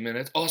first 30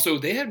 minutes. Also,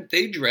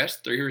 they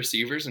dressed 3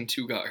 receivers and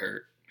 2 got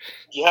hurt.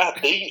 Yeah,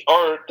 they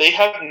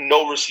have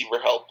no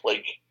receiver help.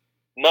 Like,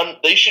 none.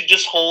 They should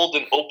just hold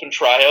an open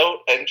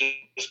tryout and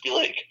just be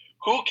like,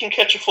 who can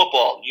catch a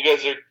football? You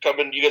guys are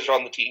coming. You guys are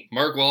on the team.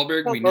 Mark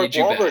Wahlberg, we need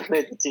you back. Mark Wahlberg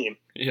made the team.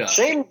 Yeah.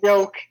 Same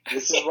joke.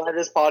 This is why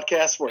this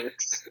podcast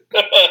works.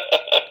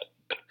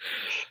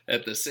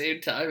 At the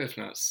same time, if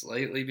not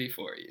slightly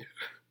before you.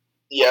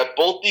 Yeah,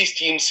 both these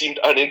teams seemed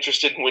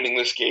uninterested in winning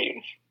this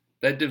game.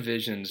 That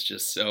division's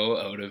just so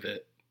out of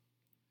it.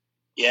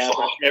 Yeah,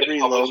 but every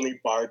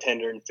lonely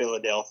bartender in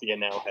Philadelphia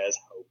now has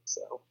hope,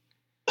 so.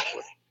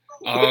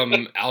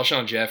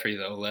 Alshon Jeffrey,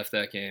 though, left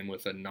that game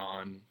with a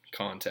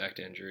non-contact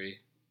injury.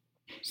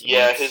 So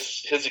yeah,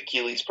 his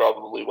Achilles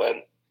probably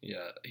went.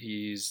 Yeah,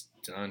 he's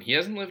done. He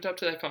hasn't lived up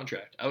to that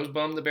contract. I was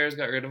bummed the Bears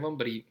got rid of him,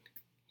 but he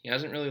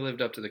hasn't really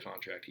lived up to the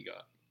contract he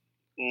got.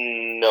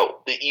 No,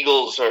 the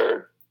Eagles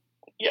are,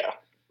 yeah.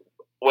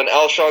 When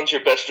Alshon's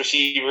your best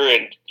receiver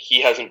and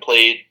he hasn't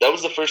played, that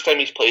was the first time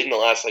he's played in the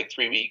last,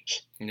 3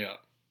 weeks. Yeah.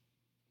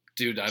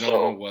 Dude, I don't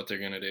know what they're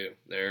going to do.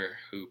 They're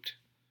hooped.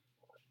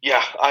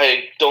 Yeah,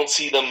 I don't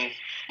see them,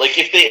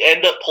 if they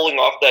end up pulling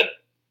off that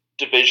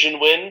division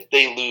win,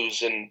 they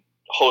lose in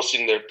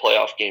hosting their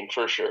playoff game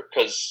for sure,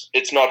 because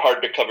it's not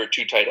hard to cover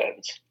 2 tight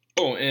ends.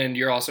 Oh, and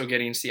you're also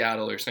getting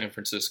Seattle or San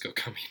Francisco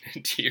coming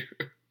into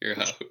your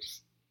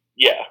house.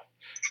 Yeah.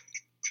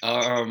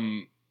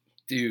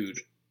 Dude,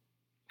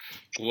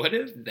 what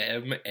if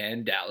them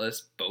and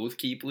Dallas both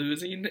keep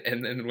losing,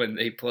 and then when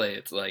they play,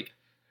 it's like,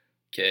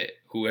 okay,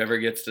 whoever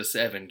gets to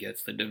 7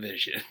 gets the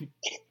division.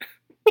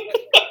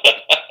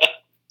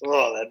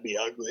 Oh, that'd be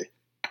ugly.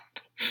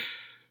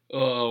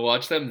 Oh,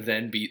 watch them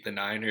then beat the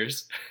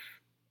Niners.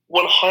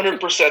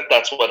 100%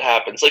 that's what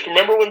happens.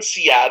 Remember when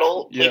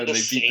Seattle played the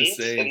beat Saints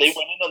the Saints and they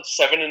went in on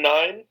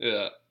 7-9?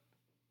 Yeah.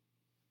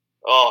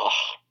 Oh,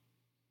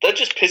 that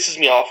just pisses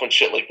me off when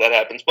shit like that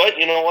happens. But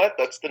you know what?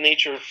 That's the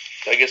nature of,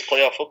 I guess,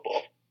 playoff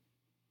football.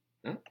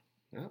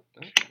 Yeah.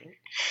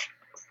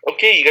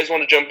 Okay, you guys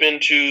want to jump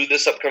into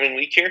this upcoming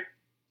week here?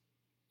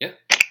 Yeah.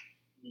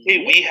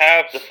 Okay, we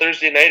have the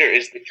Thursday nighter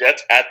is the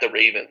Jets at the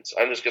Ravens.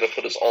 I'm just going to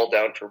put us all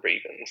down for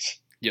Ravens.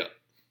 Yeah.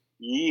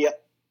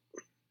 Yep.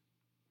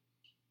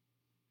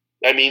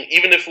 I mean,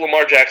 even if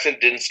Lamar Jackson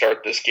didn't start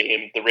this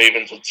game, the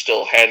Ravens would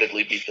still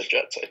handedly beat the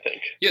Jets, I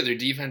think. Yeah, their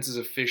defense has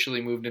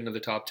officially moved into the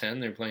top 10.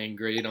 They're playing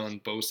great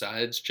on both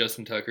sides.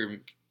 Justin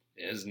Tucker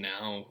is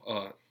now,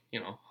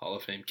 Hall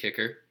of Fame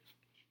kicker.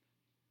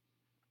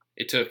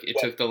 It took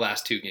the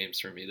last 2 games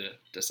for me to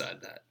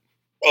decide that.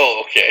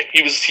 Oh, okay.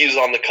 He was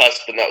on the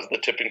cusp, and that was the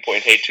tipping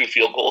point. Hey, 2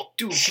 field goals.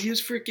 Dude, he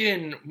has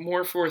freaking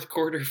more fourth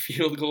quarter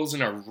field goals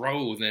in a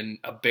row than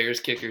a Bears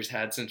kicker's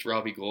had since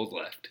Robbie Gould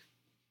left.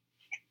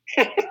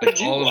 Like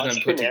all of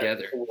them put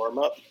together. Warm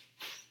up.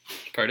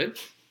 Pardon?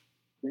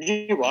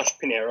 Did you watch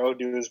Pinero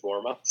do his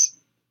warm ups?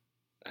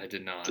 I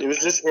did not. It was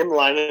just him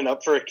lining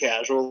up for a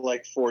casual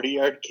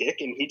 40-yard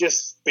kick, and he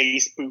just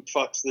space boot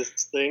fucks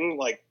this thing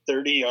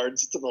 30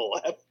 yards to the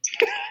left.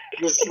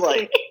 Just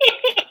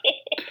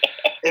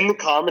and the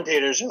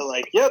commentators are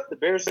like, "Yep, the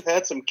Bears have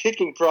had some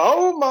kicking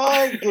oh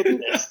my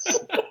goodness!"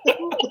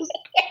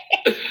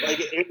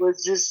 It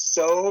was just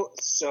so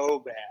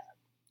bad.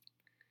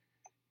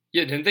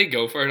 Yeah, didn't they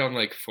go for it on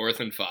 4th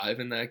and 5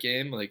 in that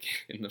game,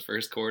 in the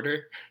first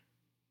quarter?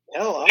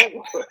 Hell, I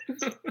would.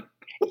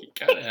 You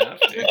kind of have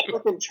to.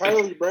 Fucking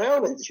Charlie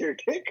Brown is your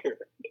kicker.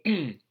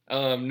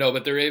 No,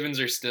 but the Ravens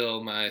are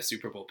still my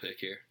Super Bowl pick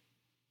here.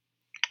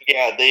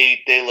 Yeah,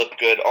 they look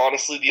good.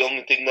 Honestly, the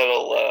only thing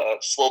that'll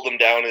slow them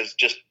down is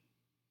just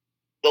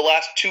the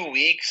last 2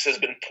 weeks has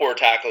been poor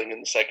tackling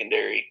in the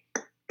secondary.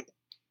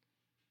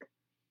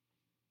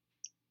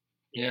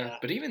 Yeah,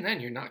 but even then,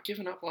 you're not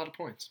giving up a lot of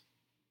points.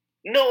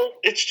 No,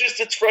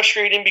 it's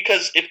frustrating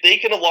because if they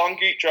can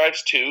elongate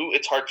drives too,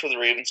 it's hard for the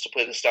Ravens to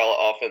play the style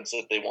of offense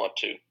that they want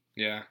to.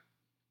 Yeah.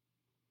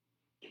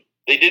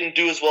 They didn't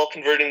do as well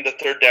converting the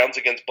third downs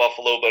against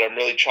Buffalo, but I'm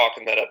really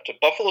chalking that up to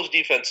Buffalo's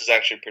defense is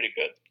actually pretty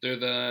good.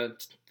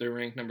 They're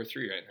ranked number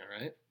 3 right now,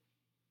 right?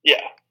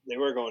 Yeah. They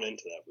were going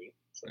into that week.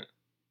 So. Yeah.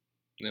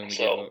 They only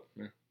gave up.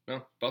 Yeah.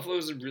 No,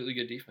 Buffalo's a really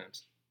good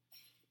defense.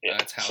 Yeah.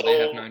 That's how they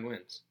have 9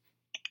 wins.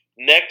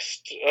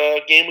 Next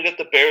game, we got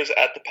the Bears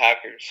at the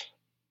Packers.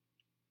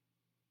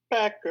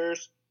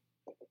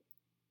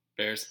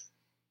 Bears.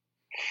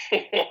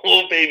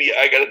 Oh, baby,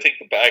 I got to take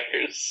the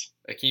Packers.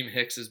 Akeem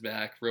Hicks is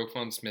back.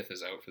 Roquan Smith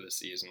is out for the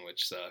season,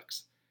 which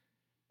sucks.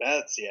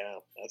 That's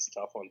a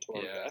tough one to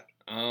run back.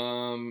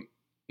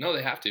 No,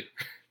 they have to.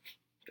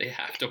 They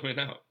have to win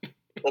out.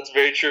 That's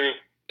very true.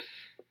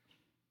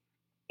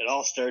 It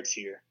all starts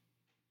here.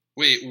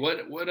 Wait,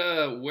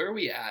 where are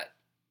we at?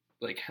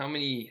 How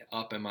many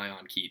up am I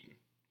on Keaton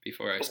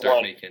before I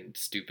start making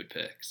stupid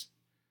picks?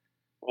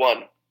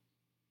 1.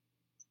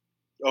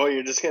 Oh,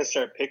 you're just going to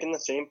start picking the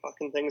same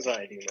fucking things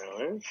I do now,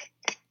 eh?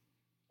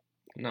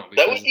 No.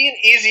 That would be an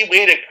easy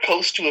way to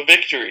coast to a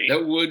victory.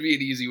 That would be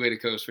an easy way to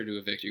coast to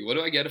a victory. What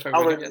do I get if I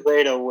win again?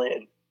 Way to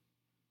win.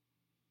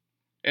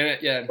 And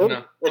If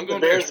the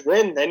Bears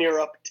win, then you're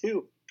up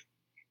 2.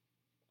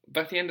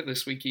 By the end of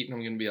this week, Keaton,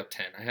 I'm going to be up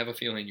 10. I have a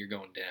feeling you're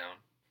going down.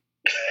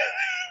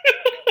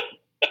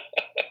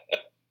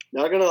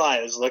 Not going to lie,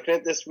 I was looking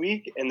at this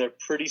week, and they're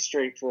pretty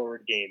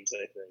straightforward games,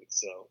 I think,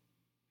 so...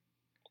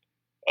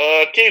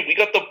 Okay, we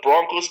got the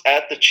Broncos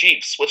at the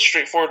Chiefs. What's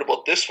straightforward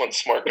about this one,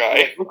 smart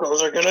guy? The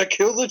Broncos are gonna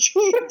kill the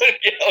Chiefs.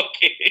 Yeah,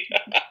 okay.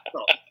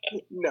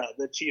 No,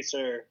 the Chiefs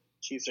are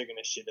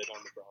gonna shit it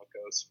on the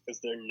Broncos because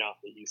they're not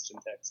the Houston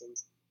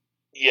Texans.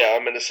 Yeah,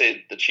 I'm gonna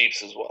say the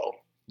Chiefs as well.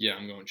 Yeah,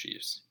 I'm going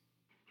Chiefs.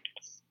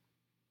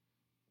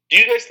 Do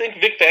you guys think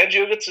Vic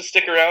Fangio gets to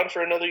stick around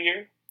for another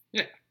year?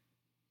 Yeah.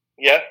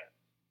 Yeah?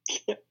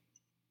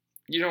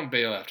 You don't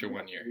bail after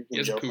 1 year. He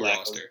has a poo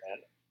roster.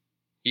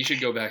 He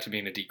should go back to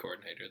being a D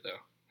coordinator, though.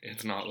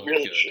 It's not looked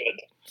good.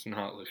 It's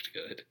not looked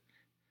good.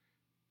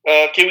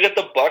 Okay, we got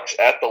the Bucks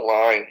at the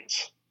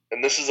Lions.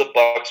 And this is a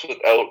Bucks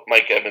without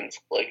Mike Evans,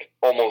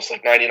 almost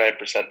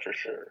 99% for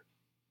sure.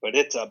 But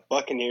it's a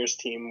Buccaneers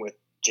team with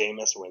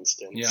Jameis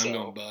Winston. Yeah, I'm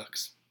going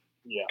Bucks.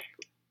 Yeah.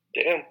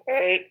 Damn. All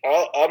right.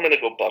 I'm going to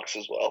go Bucks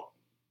as well.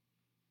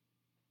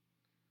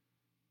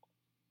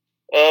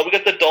 We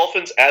got the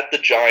Dolphins at the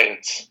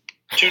Giants.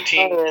 2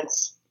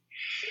 teams.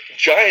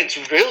 Giants,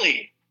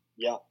 really?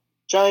 Yeah.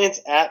 Giants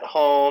at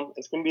home.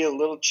 It's going to be a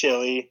little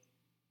chilly.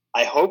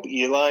 I hope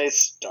Eli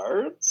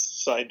starts,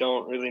 so I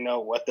don't really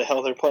know what the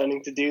hell they're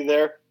planning to do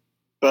there.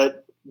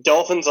 But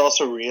Dolphins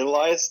also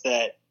realize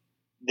that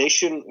they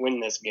shouldn't win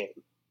this game.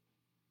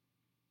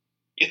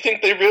 You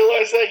think they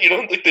realize that? You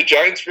don't think the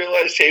Giants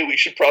realize, hey, we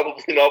should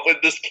probably not win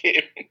this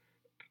game?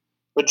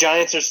 But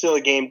Giants are still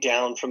a game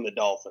down from the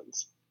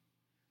Dolphins.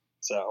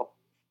 So.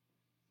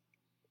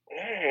 All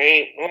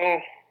right.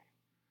 Well,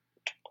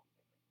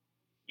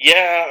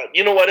 yeah,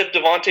 you know what? If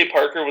Devontae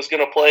Parker was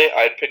going to play,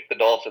 I'd pick the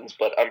Dolphins,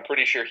 but I'm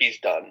pretty sure he's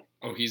done.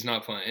 Oh, he's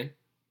not playing?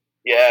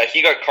 Yeah,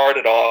 he got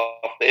carted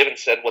off. They haven't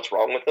said what's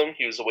wrong with him.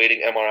 He was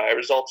awaiting MRI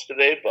results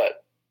today,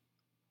 but...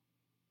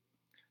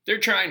 They're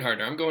trying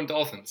harder. I'm going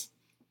Dolphins.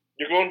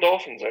 You're going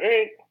Dolphins, all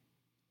right.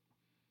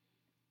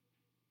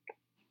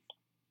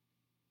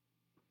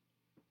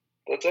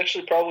 That's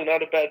actually probably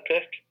not a bad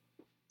pick.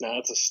 No,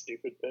 it's a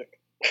stupid pick.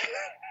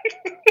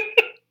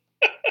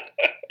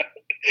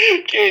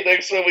 Okay,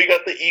 next one we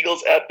got the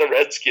Eagles at the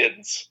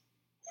Redskins.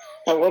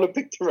 I want to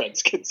pick the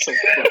Redskins so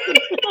bad.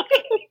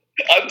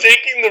 I'm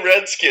taking the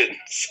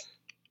Redskins.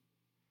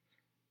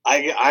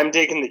 I'm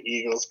taking the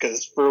Eagles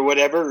because for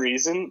whatever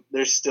reason,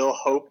 there's still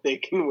hope they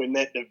can win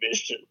that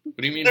division. What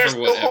do you mean There's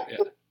for what? no-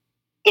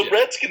 Yeah. The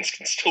Redskins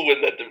can still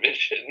win that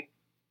division.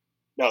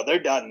 No, they're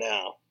done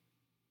now,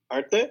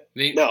 aren't they?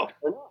 They, No,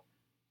 they're not.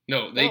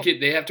 No, they No.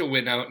 they have to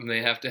win out, and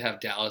they have to have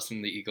Dallas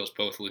and the Eagles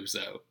both lose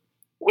out.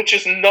 Which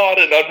is not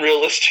an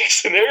unrealistic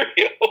scenario.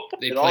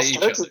 They It all play each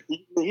starts other. with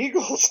beating the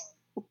Eagles.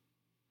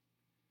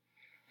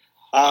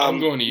 I'm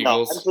going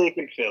Eagles. No, I'm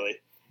taking Philly.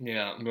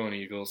 Yeah, I'm going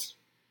Eagles.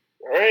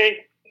 All right,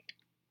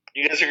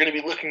 you guys are gonna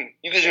be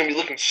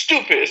looking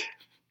stupid.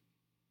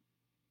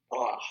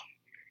 Oh,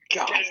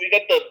 God. Dude, we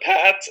got the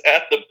Pats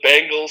at the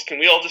Bengals. Can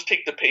we all just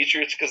take the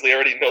Patriots because they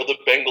already know the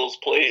Bengals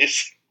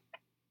plays?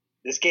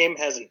 This game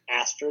has an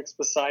asterisk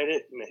beside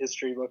it in the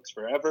history books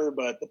forever,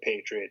 but the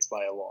Patriots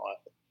by a lot.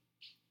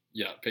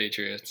 Yeah,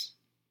 Patriots.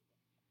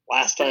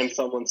 Last time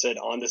someone said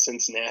on to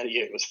Cincinnati,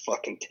 it was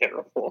fucking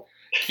terrible.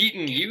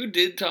 Keaton, you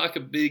did talk a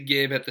big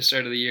game at the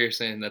start of the year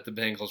saying that the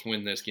Bengals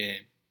win this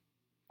game.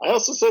 I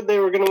also said they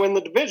were going to win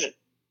the division.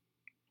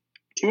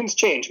 Tunes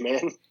change,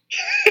 man.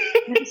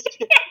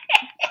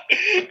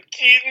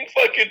 Keaton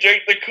fucking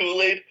drank the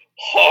Kool-Aid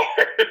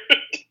hard.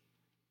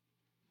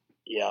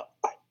 Yeah.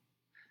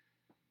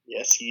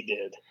 Yes, he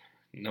did.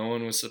 No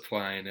one was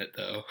supplying it,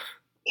 though.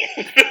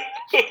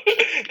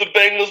 The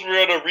Bengals were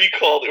on a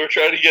recall. They were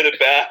trying to get it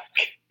back.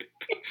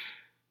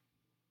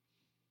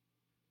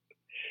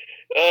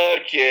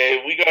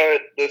 Okay, we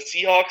got the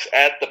Seahawks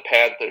at the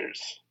Panthers.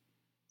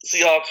 The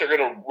Seahawks are going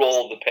to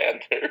roll the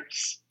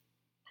Panthers.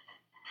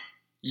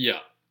 Yeah,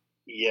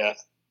 Yeah.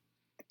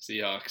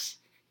 Seahawks.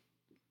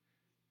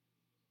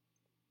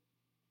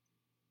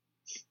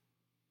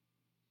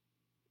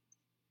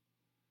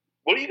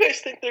 What do you guys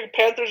think the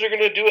Panthers are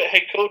going to do at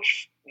head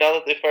coach now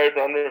that they fired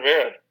Ron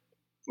Rivera?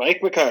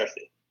 Mike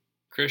McCarthy.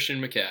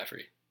 Christian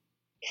McCaffrey.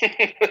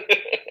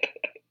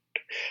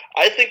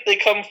 I think they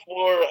come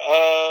for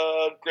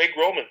Greg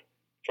Roman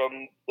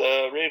from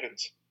the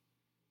Ravens.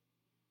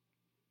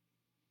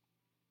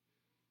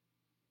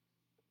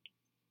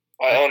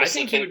 I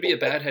honestly think he would be a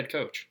bad head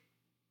coach.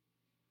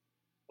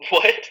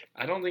 What?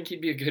 I don't think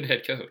he'd be a good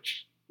head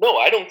coach. No,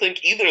 I don't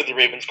think either of the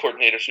Ravens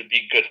coordinators would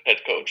be a good head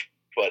coach.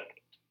 But,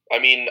 I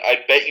mean, I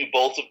bet you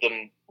both of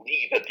them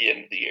leave at the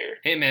end of the year.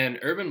 Hey, man,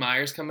 Urban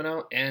Meyer's coming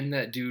out, and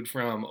that dude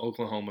from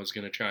Oklahoma is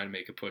going to try and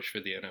make a push for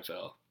the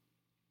NFL.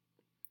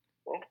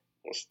 Well,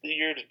 it's the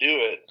year to do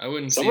it. I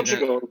wouldn't Someone see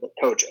should that. go with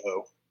Coach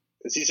O,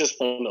 because he's just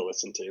fun to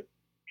listen to.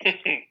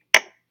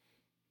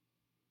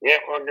 Yeah,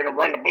 we're going to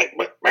run the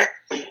blink.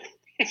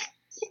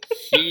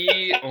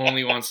 He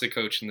only wants to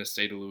coach in the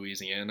state of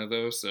Louisiana,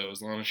 though, so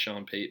as long as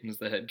Sean Payton's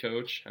the head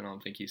coach, I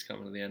don't think he's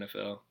coming to the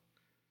NFL.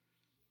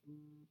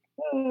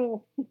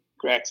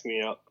 Cracks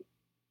me up.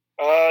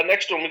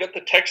 Next one, we got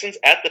the Texans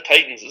at the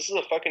Titans. This is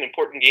a fucking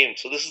important game.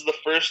 So this is the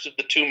first of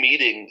the two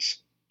meetings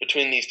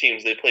between these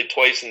teams. They play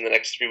twice in the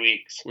next 3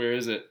 weeks. Where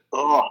is it?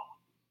 Oh,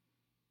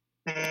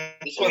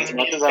 This one's as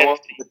much in as I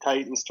want Tennessee. the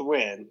Titans to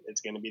win, it's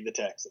going to be the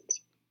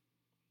Texans.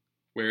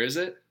 Where is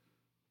it?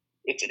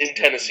 It's in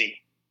Tennessee.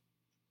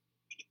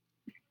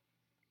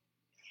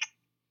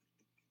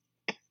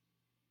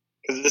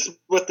 Because this is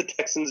what the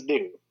Texans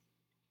do.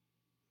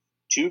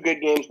 2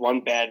 good games,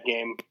 1 bad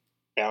game,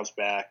 bounce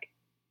back,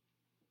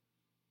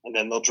 and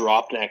then they'll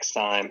drop next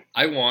time.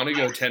 I want to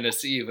go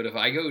Tennessee, but if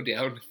I go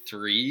down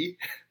 3,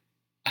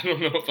 I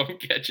don't know if I'm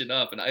catching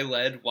up, and I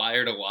led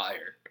wire to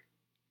wire.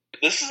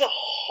 This is a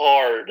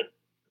hard.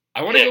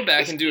 I want to Yeah, go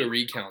back this- and do a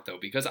recount, though,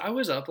 because I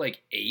was up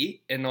like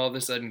 8, and all of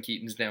a sudden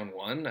Keaton's down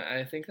 1.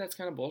 I think that's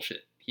kind of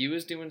bullshit. He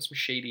was doing some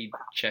shady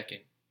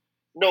checking.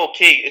 No,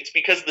 okay, it's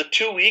because the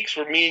 2 weeks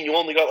where me and you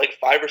only got like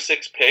 5 or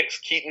 6 picks,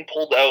 Keaton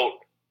pulled out.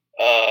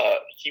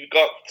 He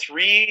got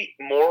 3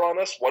 more on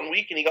us 1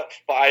 week, and he got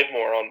 5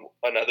 more on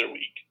another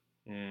week.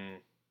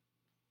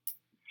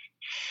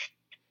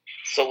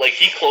 So, like,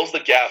 he closed the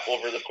gap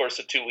over the course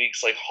of 2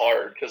 weeks, like,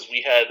 hard, because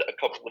we had a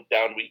couple of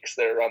down weeks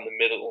there around the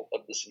middle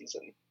of the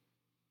season.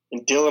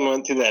 And Dillon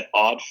went through that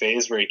odd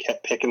phase where he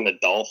kept picking the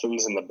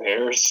Dolphins and the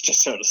Bears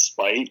just out of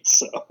spite,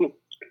 so...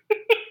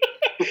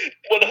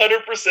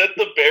 100%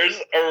 the Bears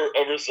are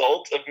a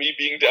result of me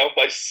being down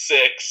by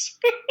 6.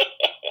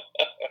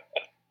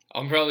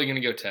 I'm probably gonna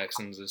go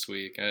Texans this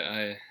week.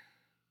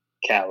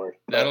 Coward.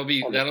 That'll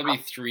be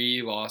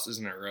 3 losses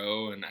in a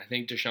row, and I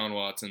think Deshaun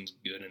Watson's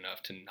good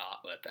enough to not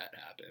let that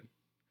happen.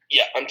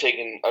 Yeah, I'm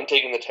taking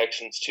the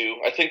Texans too.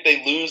 I think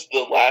they lose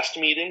the last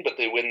meeting, but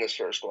they win this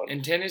first one.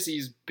 And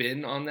Tennessee's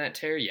been on that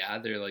tear. Yeah,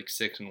 they're like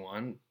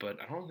 6-1, but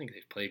I don't think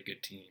they've played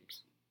good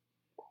teams.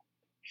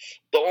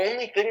 The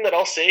only thing that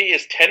I'll say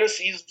is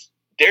Tennessee's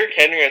Derrick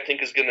Henry, I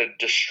think, is going to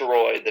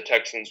destroy the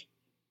Texans'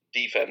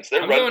 defense.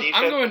 Their run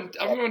defense.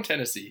 I'm going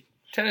Tennessee.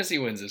 Tennessee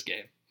wins this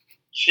game.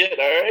 Shit,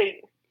 all right.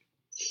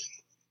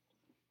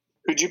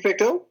 Who'd you pick,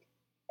 though?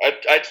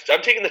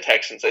 I'm taking the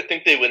Texans. I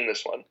think they win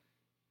this one.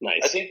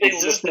 Nice. I think they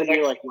it's lose just the maybe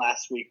next- like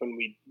last week when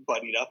we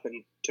buddied up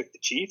and took the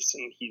Chiefs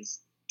and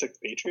he's took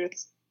the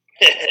Patriots.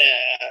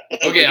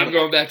 Okay, I'm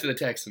going back to the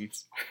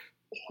Texans.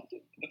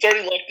 It's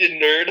already locked in,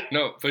 nerd.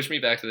 No, push me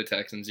back to the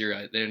Texans. You're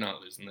right. They're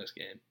not losing this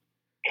game.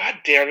 God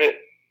damn it.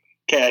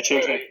 Okay, I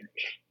changed my...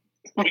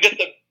 We get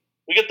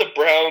the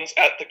Browns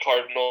at the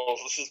Cardinals.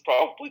 This is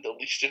probably the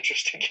least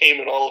interesting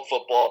game in all of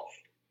football.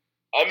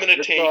 I'm going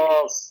to take...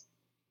 Balls.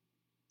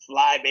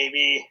 Fly,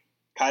 baby.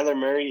 Kyler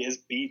Murray is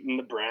beating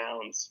the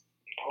Browns.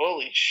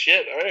 Holy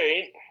shit, all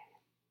right.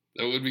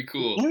 That would be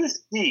cool. Did you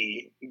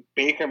see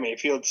Baker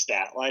Mayfield's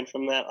stat line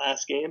from that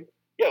last game?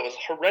 Yeah, it was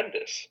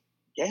horrendous.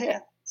 Yeah,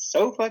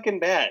 so fucking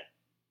bad.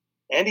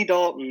 Andy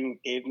Dalton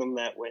gave them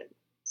that win.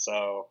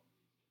 So,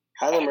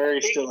 Kyler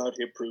Murray's still out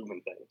here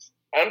proving things.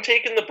 I'm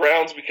taking the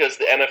Browns because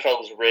the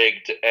NFL is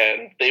rigged,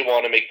 and they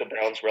want to make the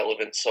Browns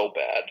relevant so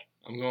bad.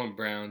 I'm going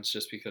Browns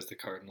just because the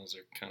Cardinals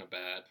are kind of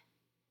bad.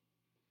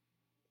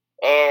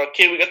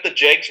 Okay, we got the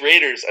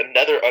Jags-Raiders,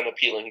 another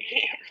unappealing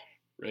game.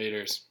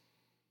 Raiders.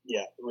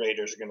 Yeah,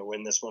 Raiders are going to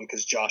win this one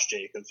because Josh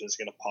Jacobs is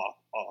going to pop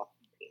off.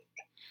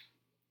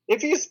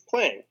 If he's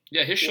playing.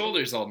 Yeah, his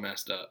shoulder's all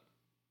messed up.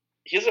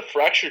 He has a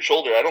fractured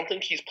shoulder. I don't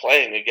think he's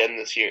playing again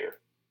this year.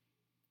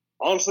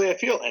 Honestly, I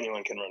feel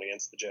anyone can run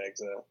against the Jags,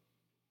 though.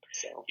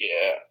 So.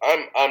 Yeah,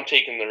 I'm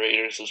taking the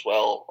Raiders as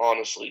well,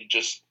 honestly.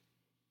 Just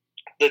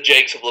the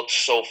Jags have looked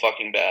so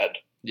fucking bad.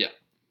 Yeah.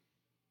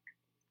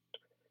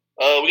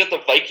 We got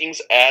the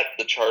Vikings at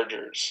the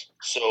Chargers,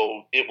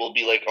 so it will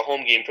be like a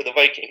home game for the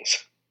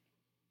Vikings.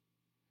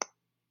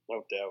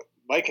 No doubt.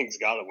 Vikings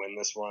got to win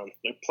this one.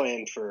 They're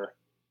playing for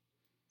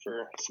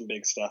some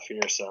big stuff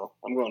here, so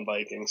I'm going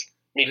Vikings.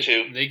 Me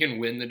too. They can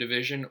win the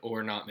division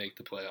or not make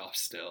the playoffs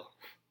still.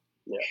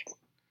 Yeah.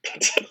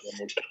 That's a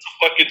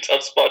fucking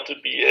tough spot to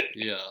be in.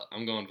 Yeah,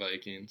 I'm going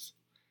Vikings.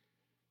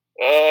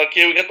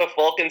 Okay, we got the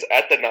Falcons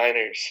at the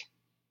Niners.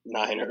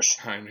 Niners.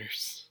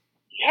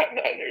 Yeah,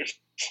 Niners.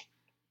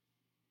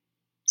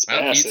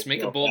 Wow, Keats,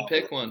 make a bold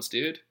pick once,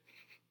 dude.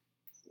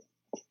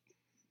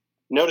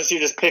 Notice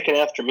you're just picking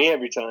after me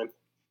every time.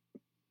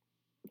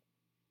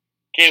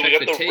 Okay, we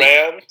got the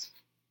Rams.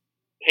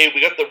 Hey,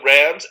 we got the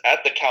Rams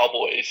at the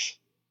Cowboys.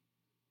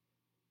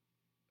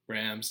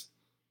 Rams.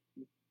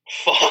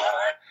 Fuck,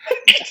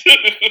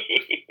 dude.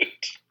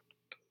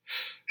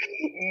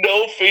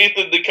 No faith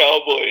in the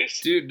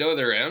Cowboys. Dude, no,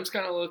 the Rams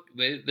kind of look...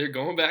 They're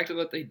going back to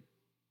what they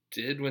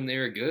did when they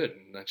were good.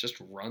 And that's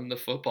just run the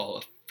football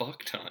a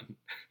fuck ton.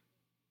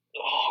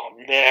 Oh,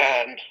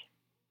 man.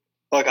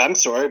 Look, I'm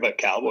sorry, but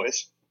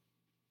Cowboys.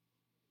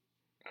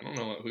 I don't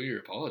know who you're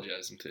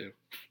apologizing to.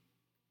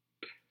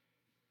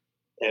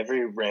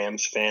 Every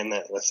Rams fan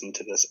that listened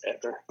to this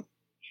ever.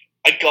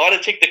 I gotta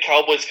take the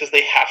Cowboys because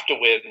they have to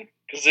win.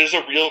 Because there's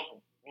a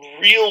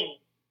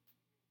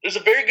there's a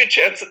very good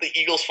chance that the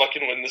Eagles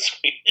fucking win this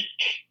week.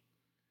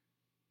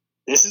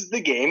 This is the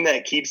game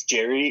that keeps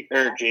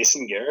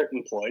Jason Garrett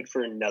employed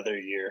for another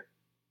year.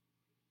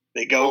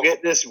 They go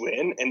get this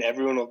win, and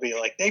everyone will be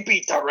like, they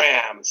beat the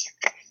Rams.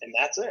 And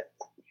that's it.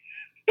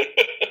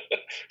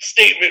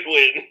 Statement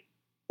win.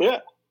 Yeah.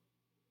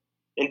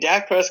 And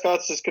Dak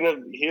Prescott's just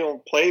he'll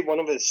play one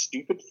of his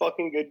stupid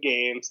fucking good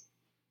games.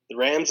 The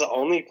Rams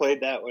only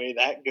played that way,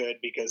 that good,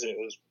 because it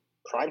was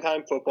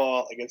primetime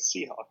football against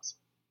Seahawks.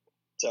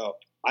 So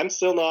I'm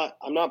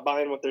not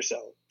buying what they're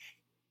selling.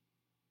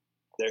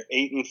 They're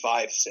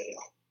 8-5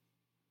 sale.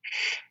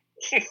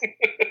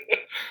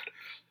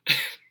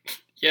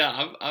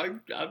 Yeah,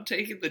 I'm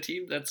taking the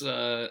team that's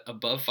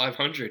above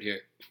 500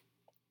 here.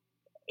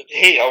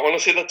 Hey, I want to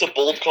say that's a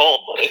bold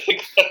call, but I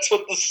think that's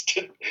what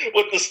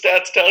the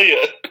stats tell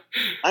you.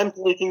 I'm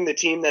taking the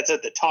team that's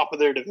at the top of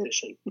their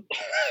division.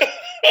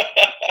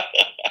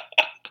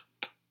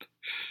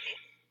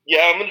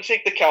 Yeah, I'm going to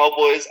take the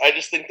Cowboys. I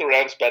just think the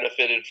Rams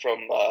benefited from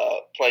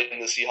playing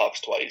the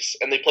Seahawks twice,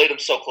 and they played them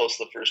so close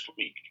the first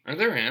week. Are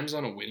the Rams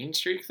on a winning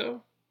streak,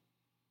 though?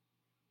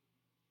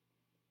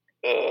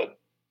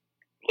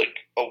 Like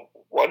a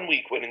 1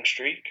 week winning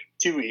streak.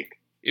 2 week.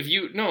 If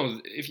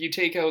you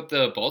take out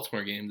the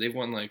Baltimore game, they've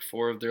won like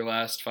 4 of their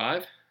last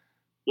 5.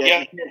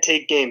 Yeah, you can't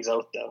take games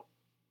out, though.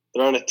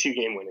 They're on a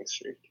 2-game winning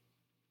streak.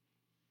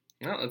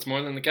 Well, that's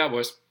more than the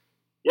Cowboys.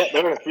 Yeah,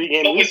 they're on a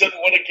 3-game Cowboys haven't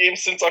won a game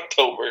since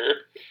October.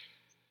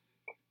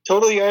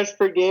 Total yards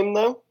per game,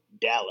 though,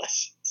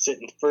 Dallas,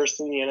 sitting first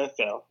in the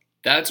NFL.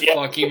 That's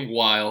fucking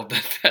wild.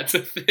 That's a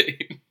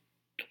thing.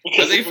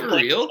 Are they for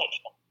real?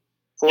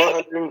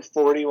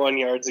 441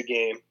 yards a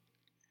game.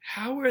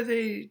 How are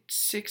they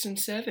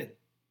 6-7?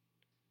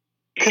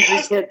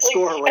 Because they can't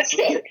score once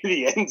they get to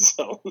the end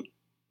zone.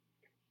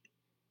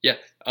 Yeah,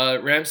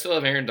 Rams still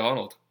have Aaron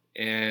Donald,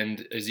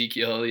 and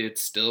Ezekiel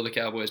Elliott's still the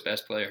Cowboys'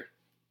 best player.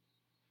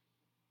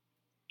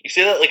 You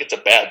say that like it's a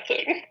bad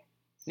thing.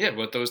 Yeah,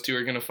 but those two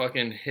are going to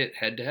fucking hit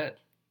head-to-head.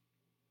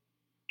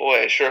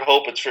 Boy, I sure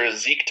hope it's for a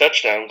Zeke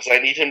touchdown, because I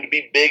need him to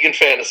be big in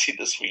fantasy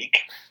this week.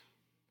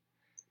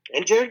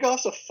 And Jared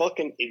Goff's a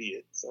fucking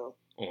idiot, so...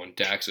 Oh, and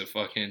Dak's a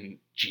fucking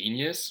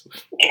genius?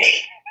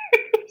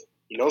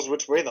 He knows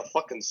which way the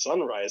fucking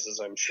sun rises,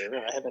 I'm sure.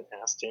 I haven't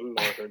asked him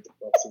nor heard the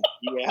question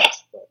he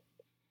asked, but...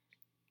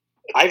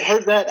 I've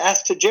heard that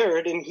asked to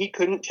Jared, and he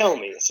couldn't tell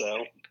me,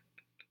 so...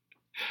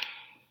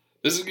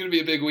 This is going to be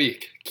a big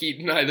week.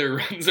 Keaton either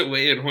runs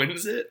away and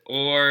wins it,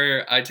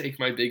 or I take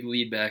my big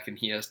lead back and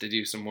he has to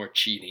do some more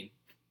cheating.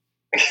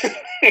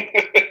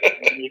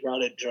 You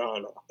got it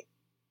drawn up.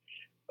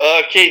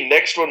 Okay,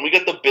 next one. We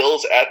got the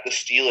Bills at the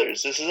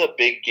Steelers. This is a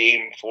big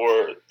game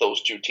for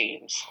those two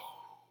teams.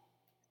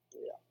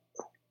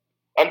 Yeah.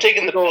 I'm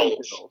taking the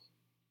Bills.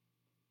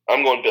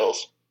 I'm going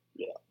Bills.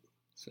 Yeah.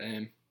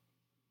 Same.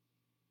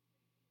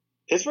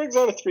 Pittsburgh's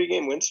on a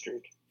 3-game win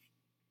streak.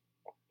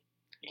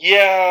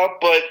 Yeah,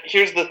 but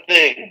here's the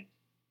thing.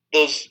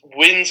 Those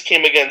wins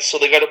came against, so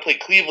they got to play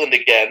Cleveland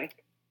again,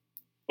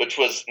 which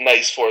was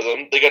nice for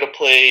them. They got to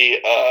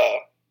play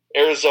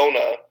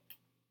Arizona,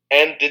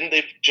 and didn't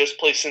they just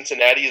play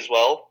Cincinnati as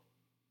well?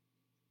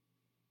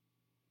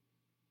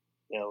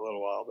 Yeah, a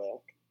little while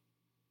back.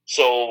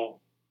 So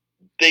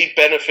they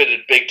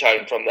benefited big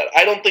time from that.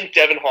 I don't think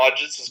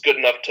Hodges is good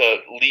enough to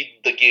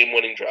lead the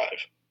game-winning drive.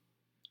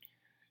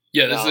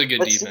 Yeah, this is a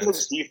good defense.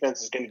 This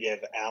defense is going to give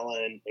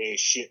Allen a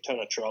shit ton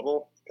of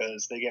trouble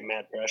because they get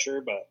mad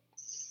pressure, but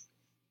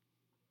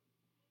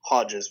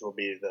Hodges will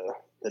be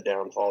the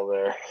downfall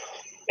there.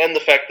 And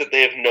the fact that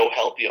they have no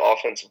healthy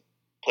offensive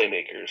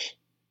playmakers.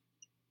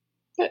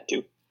 That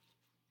too.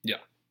 Yeah.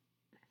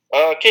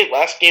 Okay,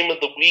 last game of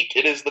the week.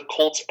 It is the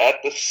Colts at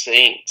the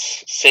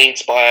Saints.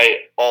 Saints by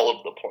all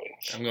of the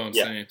points. I'm going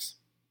Saints.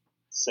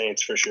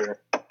 Saints for sure.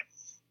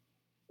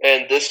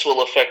 And this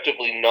will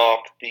effectively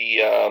knock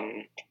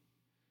the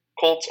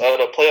Colts out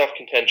of playoff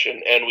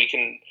contention, and we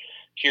can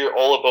hear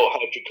all about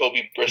how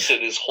Jacoby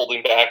Brissett is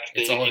holding back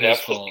the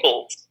Indianapolis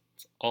Colts.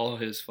 It's all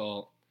his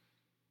fault.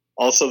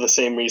 Also, the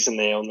same reason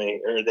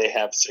they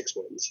have 6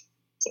 wins.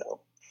 So,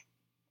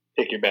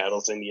 pick your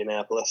battles,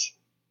 Indianapolis.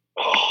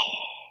 Oh,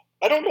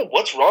 I don't know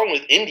what's wrong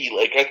with Indy.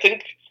 I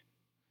think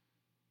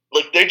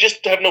they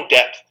just have no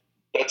depth.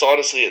 That's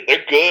honestly it.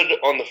 They're good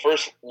on the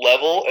first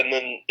level, and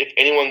then if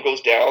anyone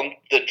goes down,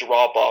 the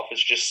drop off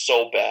is just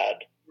so bad.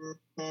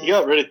 You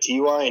got rid of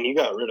T.Y. and you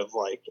got rid of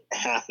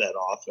half that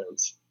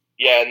offense.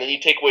 Yeah, and then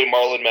you take away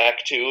Marlon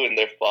Mack too, and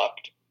they're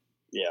fucked.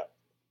 Yeah.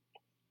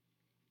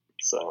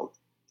 So,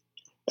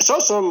 I saw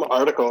some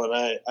article, and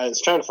I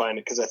was trying to find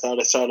it because I thought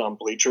I saw it on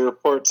Bleacher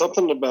Report.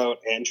 Something about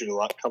Andrew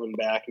Luck coming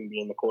back and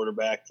being the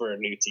quarterback for a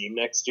new team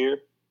next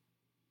year.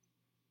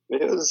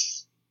 It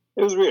was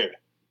weird.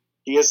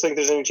 Do you guys think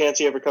there's any chance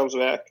he ever comes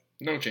back?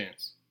 No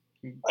chance.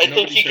 I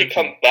think he could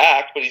come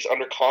back, but he's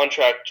under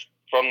contract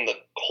from the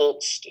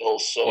Colts still,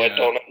 so yeah. I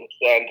don't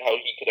understand how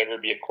he could ever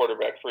be a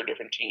quarterback for a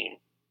different team.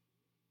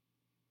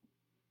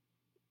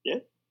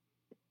 Yeah.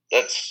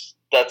 That's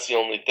the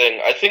only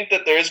thing. I think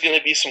that there is going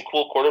to be some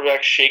cool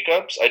quarterback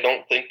shakeups. I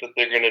don't think that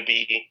they're going to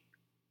be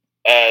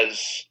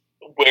as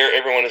where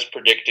everyone is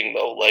predicting,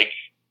 though.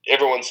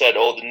 Everyone said,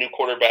 the new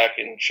quarterback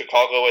in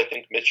Chicago, I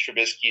think Mitch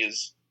Trubisky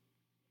is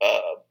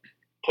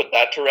put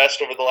that to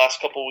rest over the last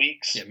couple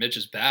weeks. Yeah, Mitch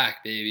is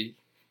back, baby.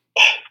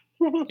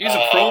 He was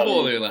a Pro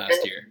Bowler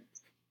last year.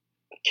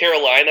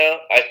 Carolina,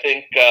 I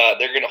think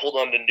they're going to hold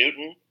on to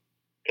Newton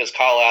because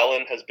Kyle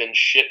Allen has been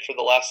shit for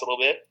the last little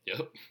bit.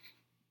 Yep.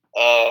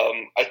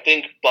 I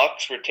think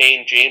Bucks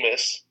retain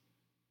Jameis.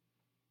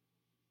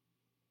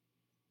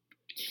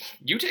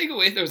 You take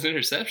away those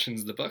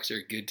interceptions, the Bucks are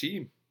a good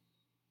team.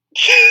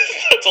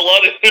 That's a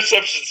lot of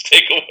interceptions to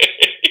take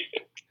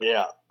away.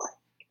 Yeah.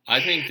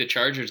 I think the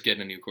Chargers get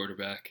a new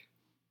quarterback.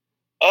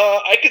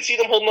 I could see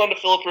them holding on to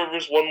Phillip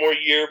Rivers one more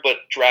year, but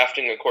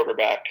drafting a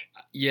quarterback.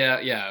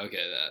 Yeah, okay,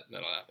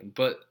 that'll happen.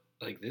 But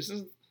this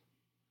is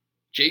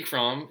Jake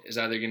Fromm is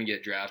either going to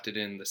get drafted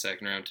in the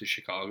second round to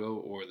Chicago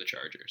or the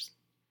Chargers.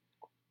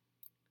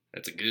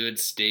 That's a good,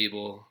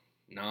 stable,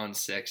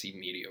 non-sexy,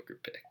 mediocre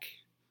pick.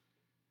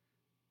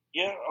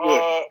 Yeah,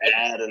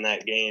 bad in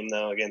that game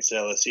though against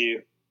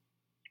LSU.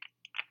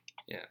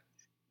 Yeah,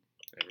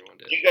 everyone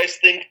did. Do you guys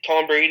think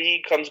Tom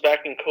Brady comes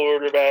back and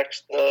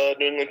quarterbacks the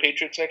New England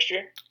Patriots next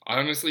year? I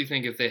honestly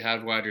think if they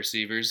had wide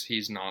receivers,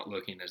 he's not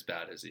looking as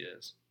bad as he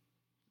is.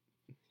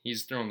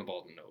 He's throwing the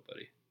ball to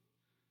nobody.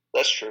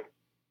 That's true.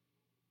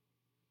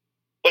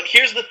 But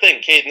here's the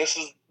thing, Caden. This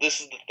is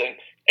the thing.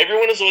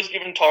 Everyone has always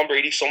given Tom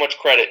Brady so much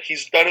credit.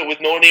 He's done it with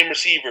no-name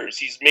receivers.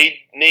 He's made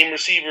name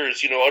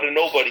receivers, out of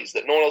nobodies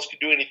that no one else could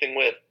do anything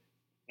with.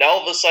 Now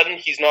all of a sudden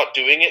he's not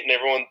doing it, and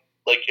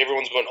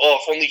everyone's going, "Oh,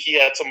 if only he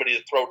had somebody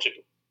to throw to."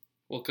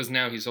 Well, because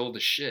now he's old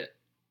as shit.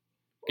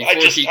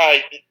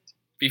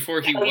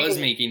 Before he was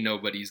making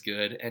nobodies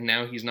good, and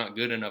now he's not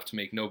good enough to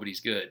make nobodies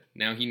good.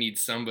 Now he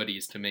needs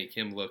somebody's to make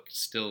him look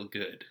still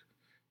good.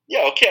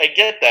 Yeah, okay, I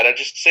get that. I'm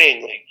just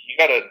saying,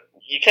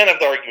 you can't have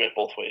the argument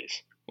both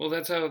ways. Well,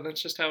 that's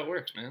just how it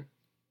works, man.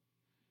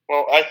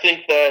 Well, I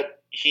think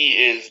that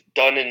he is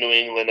done in New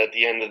England at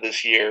the end of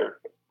this year,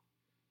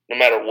 no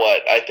matter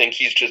what. I think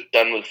he's just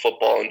done with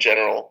football in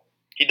general.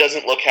 He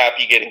doesn't look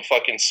happy getting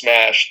fucking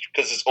smashed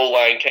because his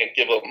O-line can't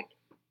give him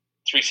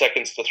 3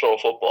 seconds to throw a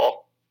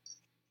football.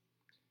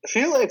 I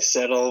feel I've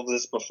said all of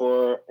this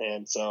before,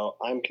 and so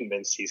I'm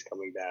convinced he's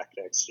coming back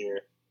next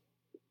year.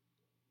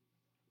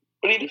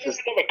 But he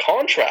doesn't have a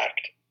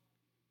contract.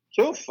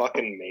 He'll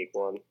fucking make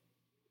one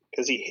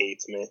because he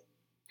hates me.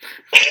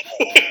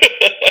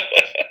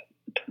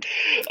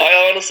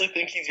 I honestly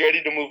think he's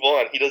ready to move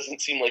on. He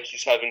doesn't seem like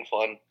he's having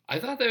fun. I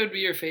thought that would be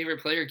your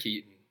favorite player,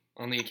 Keaton,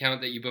 on the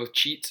account that you both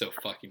cheat so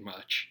fucking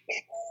much.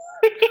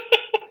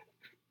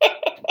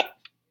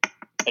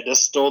 I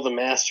just stole the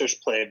Masters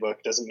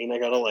playbook. Doesn't mean I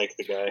gotta like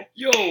the guy.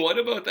 Yo, what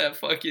about that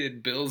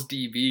fucking Bills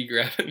DB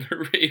grabbing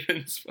the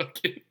Ravens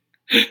fucking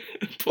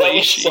play That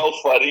was sheet? so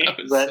funny. That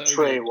was Is that so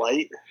Trey good.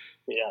 White?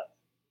 Yeah.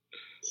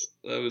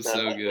 That was No,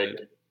 so that's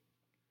good.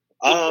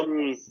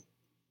 Who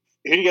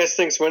do you guys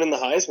think's winning the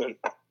Heisman?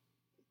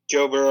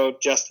 Joe Burrow,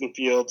 Justin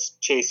Fields,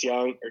 Chase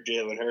Young, or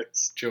Jalen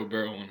Hurts? Joe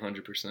Burrow,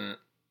 100%.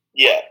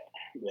 Yeah.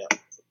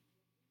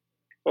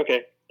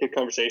 Okay, good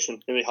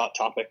conversation. Really hot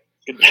topic.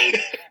 Good debate.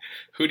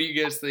 Who do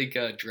you guys think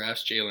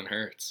drafts Jalen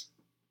Hurts?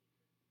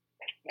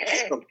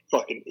 Some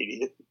fucking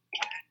idiot.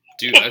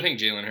 Dude, I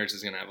think Jalen Hurts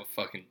is going to have a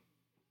fucking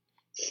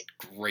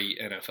great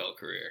NFL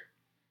career.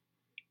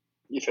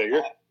 You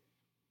figure?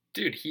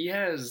 Dude, he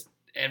has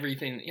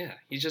everything. Yeah,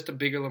 he's just a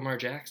bigger Lamar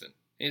Jackson.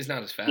 He's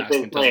not as You fast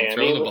think and doesn't Miami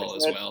throw the looks ball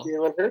as at well.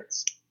 Jalen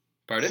Hurts?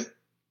 Pardon?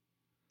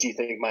 Do you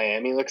think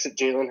Miami looks at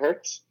Jalen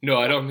Hurts? No,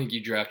 I don't think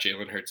you draft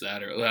Jalen Hurts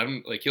that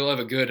early. He'll have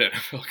a good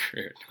NFL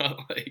career.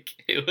 Not like,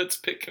 hey, let's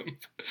pick him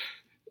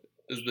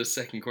as the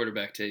second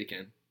quarterback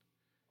taken.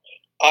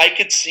 I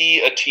could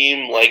see a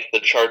team like the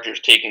Chargers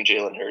taking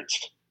Jalen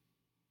Hurts.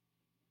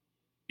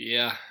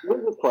 Yeah.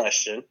 Here's a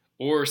question.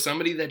 Or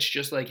somebody that's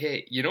just like,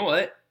 hey, you know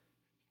what?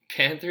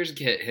 Panthers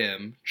get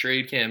him,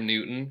 trade Cam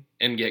Newton,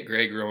 and get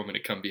Greg Roman to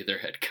come be their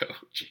head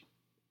coach.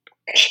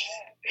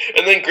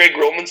 And then Greg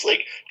Roman's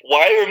like,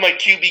 why are my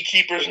QB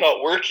keepers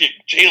not working?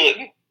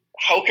 Jalen,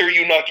 how are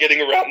you not getting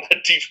around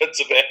that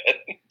defensive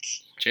end?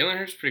 Jalen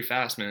Hurts is pretty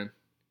fast, man.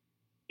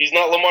 He's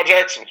not Lamar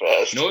Jackson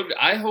fast. No,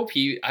 I hope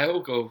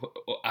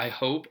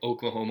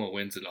Oklahoma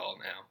wins it all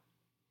now.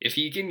 If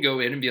he can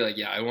go in and be like,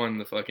 yeah, I won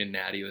the fucking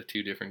natty with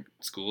 2 different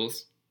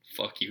schools,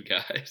 fuck you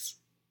guys.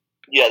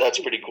 Yeah, that's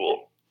pretty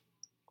cool.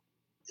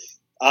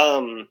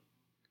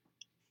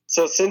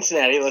 So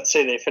Cincinnati, let's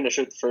say they finish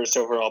with the first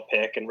overall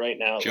pick, and right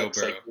now it Joe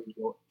looks Burrow.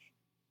 like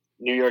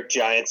New York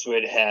Giants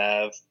would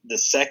have the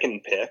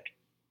second pick.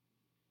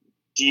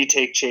 Do you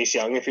take Chase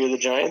Young if you're the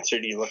Giants,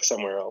 or do you look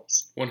somewhere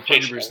else?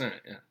 100%,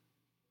 yeah.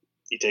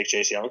 You take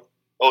Chase Young?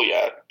 Oh,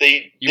 yeah.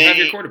 They have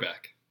your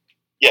quarterback.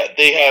 Yeah,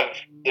 they have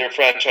their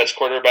franchise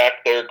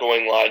quarterback, their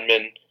going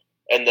lineman,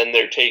 and then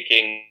they're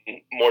taking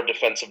more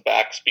defensive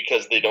backs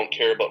because they don't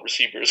care about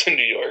receivers in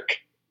New York.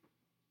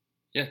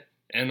 Yeah,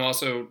 and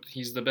also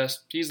he's the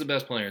best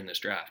player in this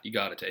draft. You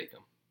got to take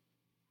him.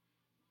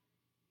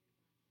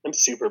 I'm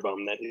super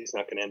bummed that he's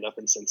not going to end up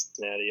in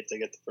Cincinnati if they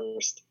get the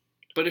first.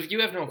 But if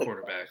you have no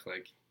quarterback,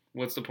 like,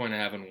 what's the point of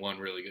having one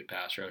really good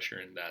pass rusher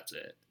and that's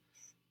it?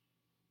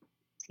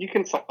 You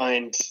can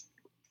find,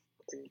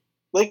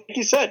 like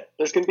you said,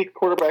 there's going to be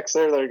quarterbacks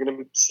there that are going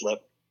to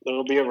slip.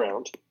 That'll be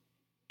around.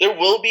 There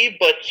will be,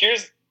 but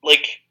here's,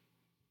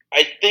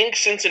 I think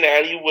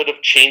Cincinnati would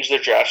have changed their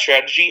draft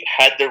strategy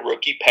had their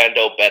rookie panned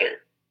out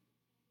better.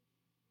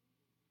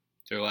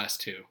 Their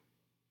last 2.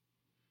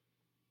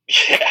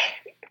 Yeah.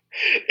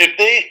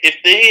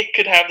 If they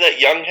could have that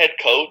young head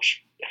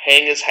coach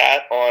hang his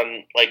hat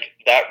on,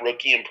 that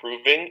rookie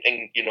improving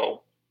and,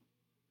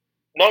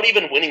 not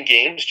even winning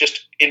games,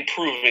 just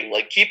improving,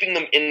 keeping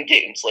them in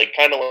games,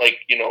 kind of like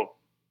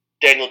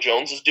Daniel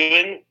Jones is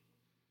doing.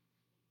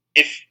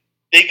 If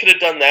they could have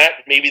done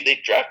that, maybe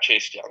they'd draft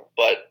Chase Young.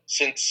 But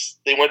since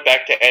they went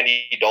back to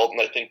Andy Dalton,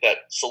 I think that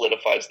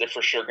solidifies they're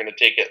for sure going to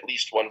take at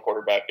least one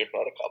quarterback, if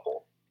not a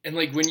couple. And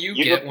when you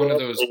get one of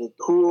those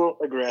cool,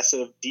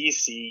 aggressive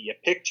DC, you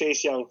pick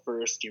Chase Young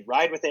first, you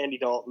ride with Andy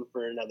Dalton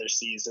for another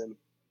season,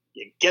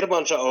 you get a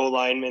bunch of O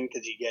linemen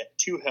because you get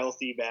 2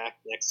 healthy back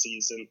next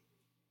season,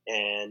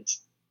 and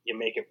you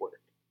make it work.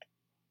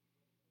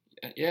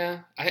 Yeah,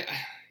 I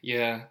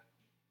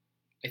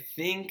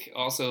think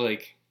also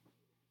if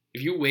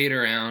you wait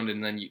around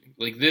and then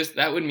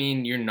that would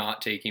mean you're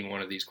not taking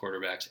one of these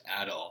quarterbacks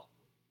at all.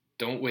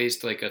 Don't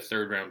waste a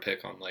 3rd round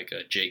pick on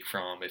a Jake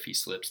Fromm if he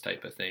slips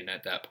type of thing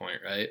at that point,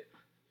 right?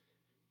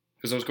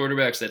 Because those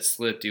quarterbacks that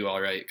slip do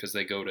all right because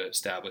they go to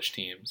established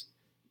teams.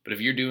 But if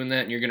you're doing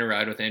that and you're going to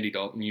ride with Andy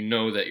Dalton, you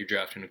know that you're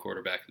drafting a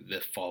quarterback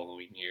the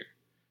following year.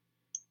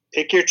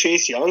 Pick your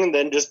Chase Young and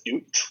then just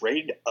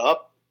trade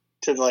up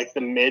to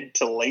the mid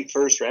to late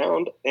first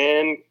round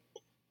and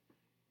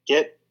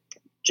get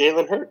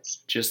Jalen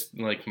Hurts. Just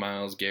like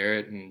Myles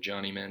Garrett and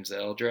Johnny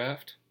Manziel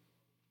draft?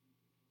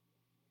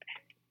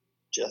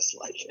 Just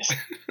like it.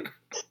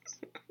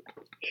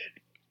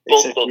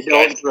 Both Except those you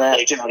don't guys draft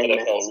played Johnny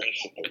NFL Manziel.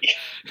 recently.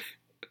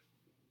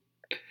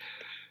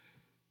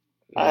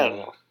 I don't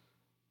know.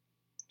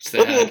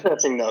 Sad. It'll be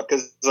interesting, though,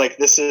 because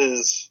this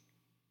is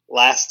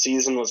last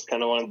season was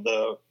kind of one of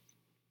the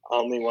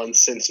only ones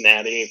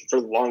Cincinnati,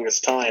 for the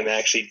longest time,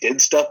 actually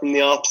did stuff in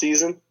the off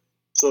season.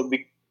 So it'd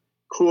be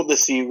cool to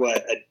see what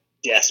a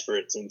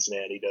desperate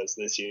Cincinnati does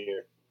this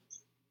year.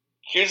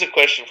 Here's a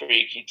question for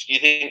you, Keats. Do you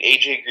think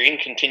AJ Green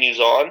continues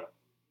on?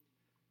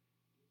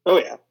 Oh,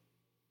 yeah.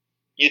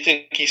 You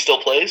think he still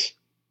plays?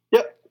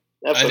 Yep.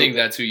 I think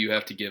that's who you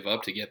have to give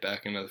up to get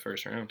back into the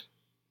first round.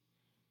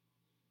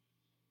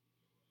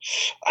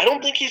 I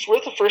don't think he's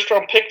worth a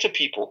first-round pick to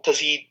people because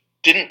he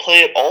didn't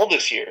play at all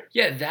this year.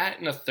 Yeah, that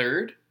and a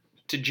third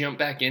to jump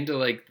back into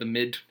like the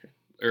mid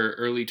or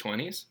early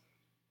 20s.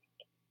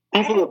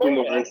 People would be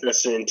more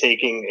interested in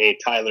taking a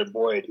Tyler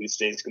Boyd who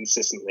stays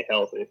consistently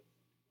healthy.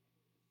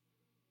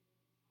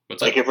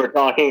 What's like up? If we're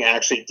talking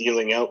actually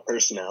dealing out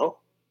personnel.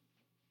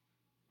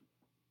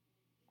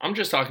 I'm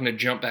just talking to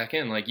jump back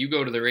in. Like, you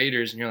go to the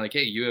Raiders and you're like,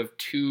 hey, you have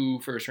 2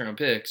 first-round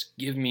picks.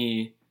 Give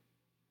me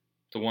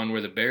the one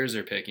where the Bears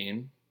are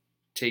picking.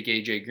 Take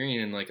A.J. Green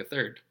in like a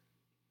third.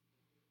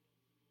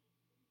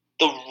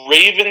 The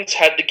Ravens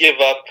had to give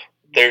up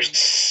their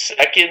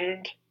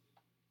second,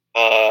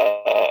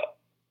 a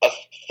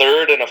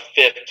third, and a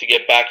fifth to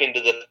get back into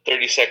the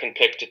 32nd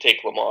pick to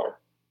take Lamar.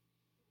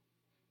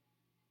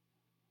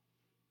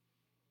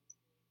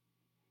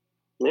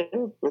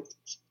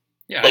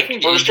 Yeah, like I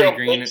think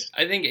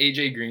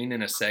AJ Green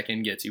in a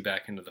second gets you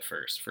back into the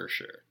first for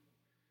sure.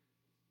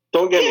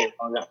 Don't get me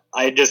wrong.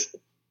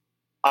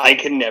 I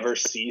can never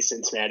see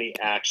Cincinnati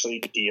actually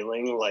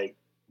dealing like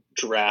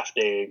draft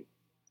day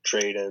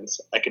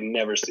trade-ins. I can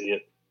never see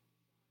it.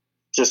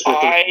 Just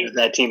with the way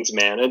that team's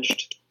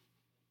managed.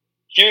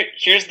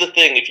 Here's the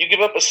thing: if you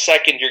give up a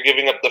second, you're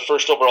giving up the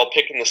first overall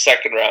pick in the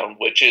second round,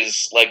 which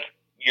is like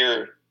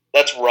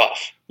that's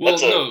rough.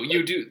 Well,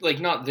 you do like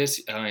not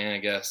this. Oh yeah, I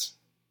guess.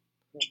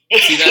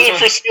 See, for the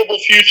foreseeable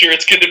future,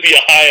 it's going to be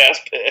a high-ass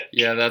pick.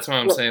 Yeah, that's why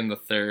I'm saying the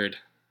third.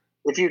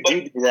 If you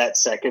do that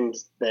second,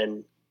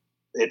 then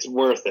it's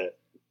worth it.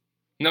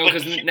 No,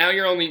 because now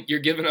you're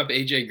giving up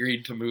AJ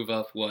Green to move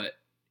up,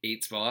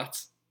 8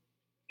 spots?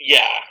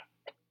 Yeah.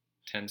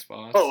 10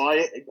 spots?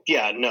 Oh,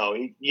 no,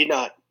 you're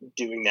not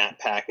doing that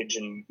package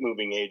and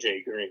moving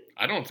AJ Green.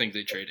 I don't think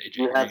they trade AJ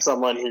Green. You have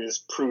someone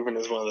who's proven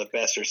as one of the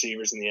best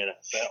receivers in the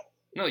NFL.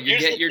 No,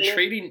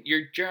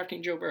 you're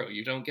drafting Joe Burrow.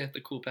 You don't get the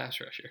cool pass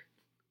rusher.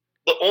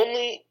 The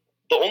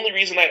only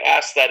reason I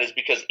ask that is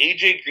because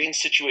AJ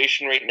Green's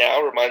situation right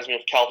now reminds me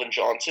of Calvin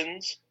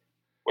Johnson's,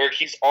 where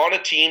he's on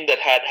a team that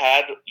had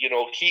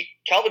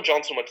Calvin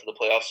Johnson went to the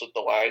playoffs with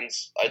the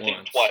Lions, I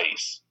think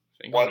twice.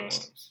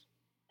 Once.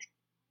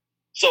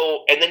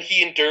 So, and then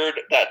he endured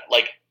that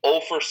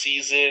 0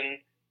 season,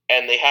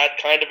 and they had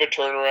kind of a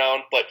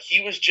turnaround, but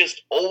he was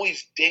just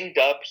always dinged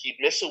up. He'd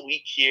miss a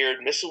week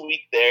here, miss a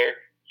week there.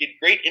 He had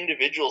great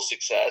individual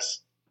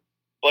success,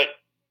 but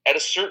at a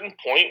certain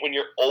point when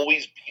you're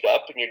always beat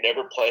up and you're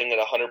never playing at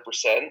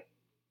 100%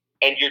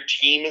 and your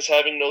team is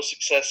having no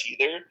success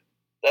either,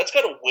 that's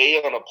got to weigh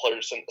on a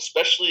person,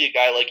 especially a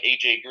guy like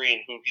AJ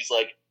Green, who he's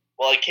like,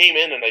 well, I came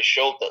in and I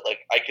showed that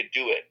I could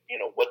do it.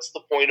 What's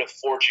the point of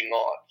forging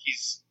on?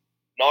 He's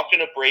not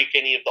going to break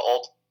any of the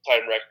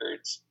all-time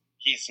records.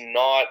 He's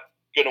not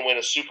going to win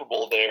a Super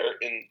Bowl there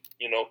in,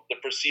 the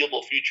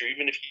foreseeable future,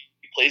 even if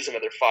he plays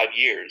another 5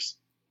 years.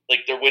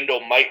 Their window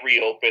might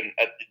reopen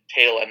at the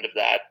tail end of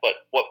that, but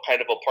what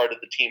kind of a part of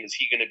the team is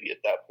he going to be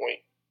at that point?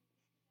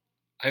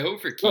 I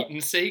hope for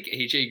Keaton's sake,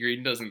 AJ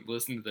Green doesn't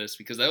listen to this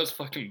because that was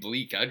fucking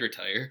bleak. I'd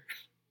retire.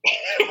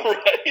 Right?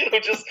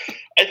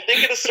 I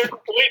think at a certain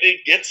point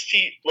it gets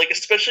to,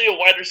 especially a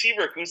wide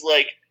receiver who's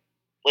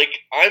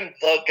I'm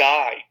the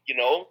guy,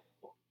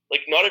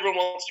 not everyone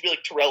wants to be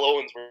like Terrell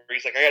Owens where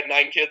he's like, I got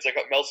 9 kids, I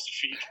got mouths to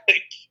feed.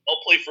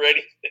 I'll play for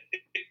anything.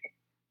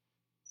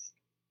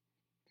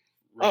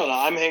 I don't know.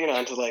 I'm hanging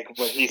on to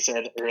what he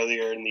said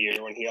earlier in the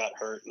year when he got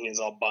hurt and he was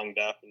all bunged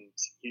up, and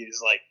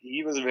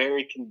he was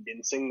very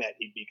convincing that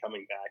he'd be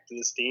coming back to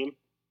this team.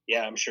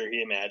 Yeah, I'm sure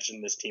he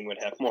imagined this team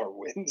would have more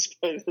wins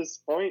by this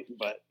point,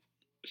 but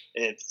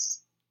can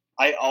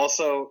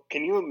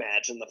you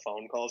imagine the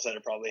phone calls that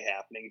are probably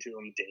happening to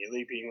him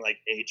daily, being like,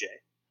 AJ,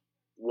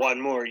 one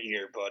more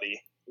year,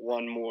 buddy,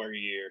 one more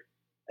year.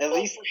 At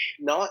least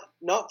not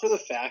for the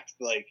fact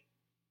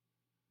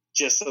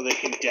just so they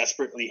can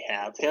desperately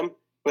have him,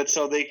 but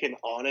so they can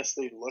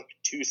honestly look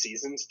 2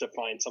 seasons to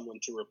find someone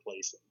to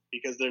replace him,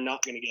 because they're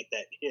not going to get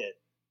that hit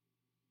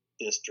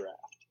this draft.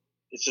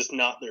 It's just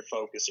not their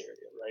focus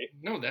area, right?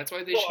 No, that's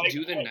why they should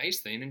do the nice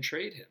thing and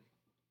trade him.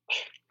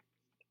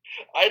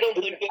 I don't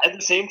think that... At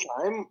the same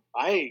time,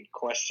 I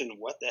question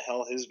what the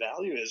hell his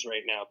value is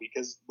right now,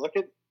 because look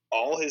at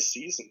all his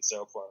seasons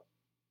so far.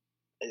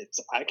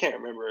 I can't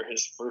remember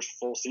his first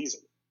full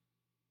season.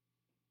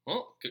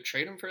 Well, could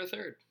trade him for a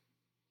third.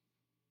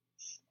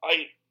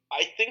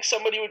 I think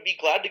somebody would be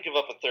glad to give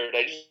up a third.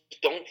 I just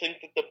don't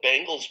think that the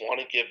Bengals want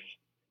to give...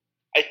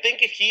 I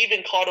think if he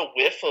even caught a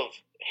whiff of,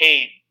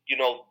 hey,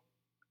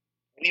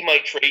 we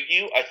might trade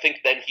you, I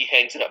think then he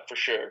hangs it up for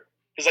sure.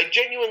 Because I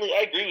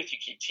agree with you,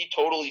 Keith. He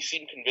totally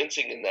seemed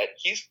convincing in that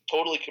he's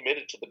totally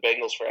committed to the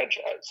Bengals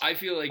franchise. I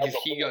feel like if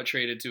he got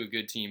traded to a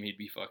good team, he'd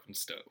be fucking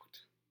stoked.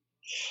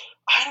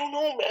 I don't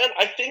know, man.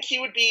 I think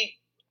he'd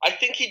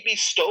be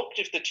stoked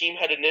if the team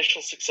had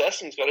initial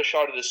success and he's got a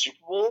shot at a Super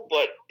Bowl,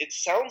 but it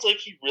sounds like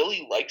he really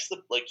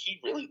he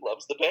really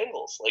loves the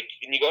Bengals.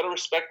 And you got to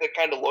respect that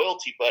kind of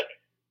loyalty, but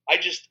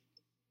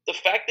the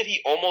fact that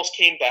he almost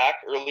came back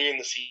earlier in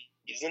the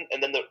season,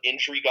 and then the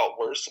injury got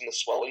worse and the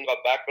swelling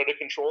got back out of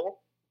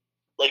control.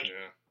 Like,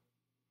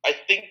 I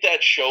think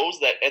that shows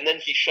that, and then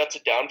he shuts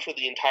it down for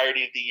the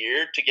entirety of the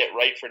year to get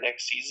right for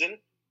next season.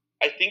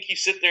 I think you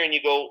sit there and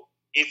you go,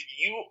 if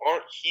you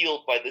aren't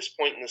healed by this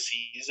point in the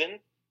season,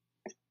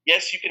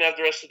 yes, you can have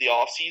the rest of the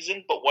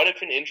offseason, but what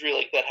if an injury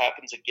like that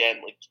happens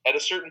again? Like, at a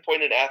certain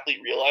point, an athlete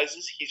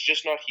realizes he's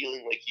just not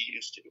healing like he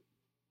used to.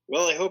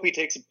 Well, I hope he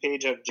takes a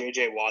page of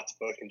J.J. Watt's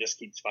book and just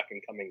keeps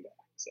fucking coming back.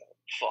 So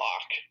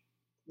fuck.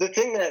 The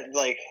thing that,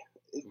 like...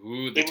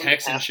 Ooh, the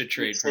Texans should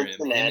trade for him.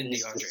 Him and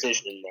DeAndre.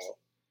 Decision, though.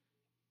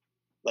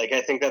 Like,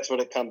 I think that's what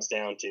it comes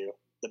down to.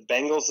 The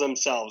Bengals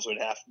themselves would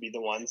have to be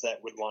the ones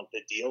that would want to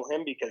deal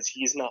him because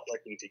he's not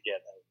looking to get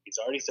out. He's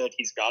already said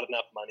he's got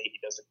enough money. He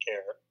doesn't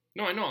care.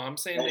 No, I know. I'm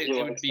saying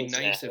it would be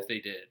nice if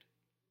they did.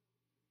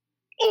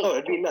 Oh,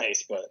 it'd be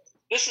nice, but...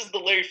 This is the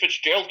Larry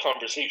Fitzgerald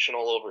conversation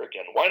all over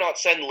again. Why not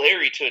send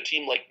Larry to a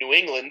team like New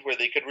England where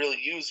they could really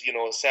use,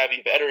 a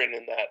savvy veteran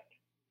in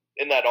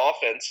that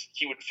offense?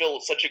 He would fill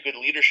such a good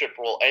leadership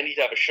role and he'd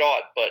have a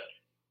shot, but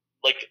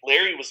like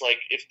Larry was like,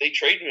 if they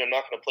trade me, I'm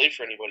not going to play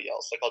for anybody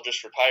else. Like, I'll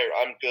just retire.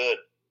 I'm good.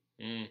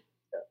 Mm.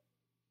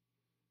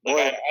 Yeah.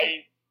 Like,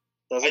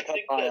 doesn't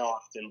I come by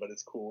often, but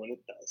it's cool when it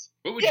does.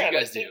 What would you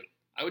guys do?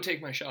 I would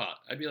take my shot.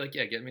 I'd be like,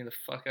 yeah, get me the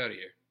fuck out of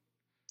here.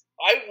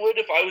 I would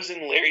if I was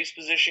in Larry's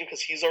position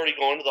because he's already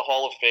going to the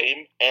Hall of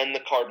Fame and the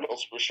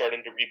Cardinals were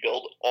starting to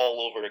rebuild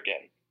all over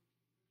again.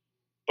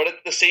 But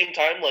at the same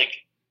time, like,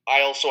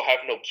 I also have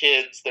no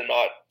kids. They're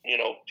not,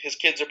 his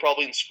kids are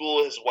probably in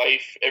school, his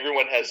wife,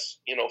 everyone has,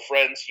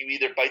 friends. You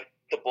either bite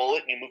the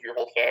bullet and you move your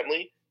whole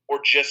family, or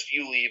just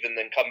you leave and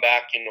then come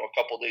back,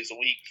 a couple days a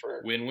week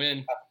for...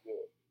 Win-win.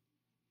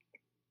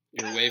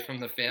 You're away from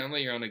the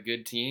family, you're on a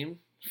good team.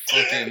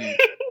 Fucking,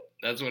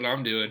 that's what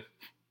I'm doing.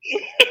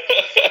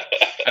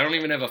 I don't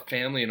even have a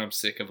family and I'm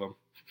sick of them.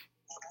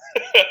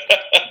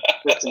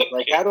 Listen,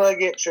 like, how do I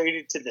get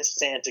traded to the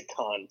Santa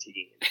Con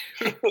team?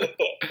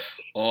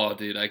 Oh,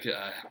 dude,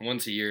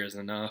 once a year is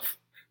enough.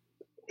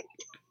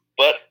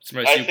 But it's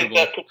my Super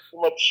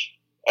Bowl.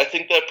 I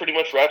think that pretty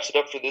much wraps it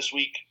up for this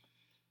week.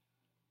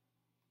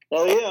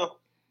 Oh yeah,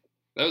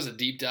 that was a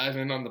deep dive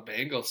in on the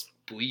Bengals'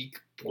 bleak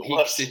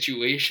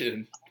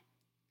situation.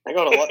 I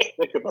got a lot to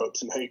think about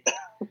tonight.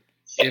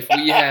 If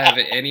we have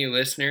any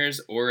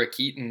listeners or a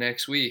Keaton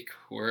next week,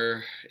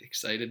 we're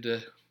excited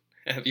to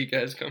have you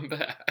guys come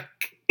back.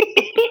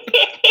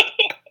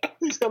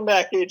 Please come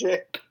back,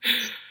 AJ.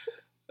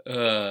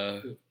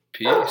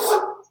 Peace.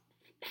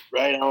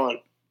 Right on.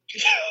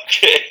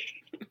 Okay.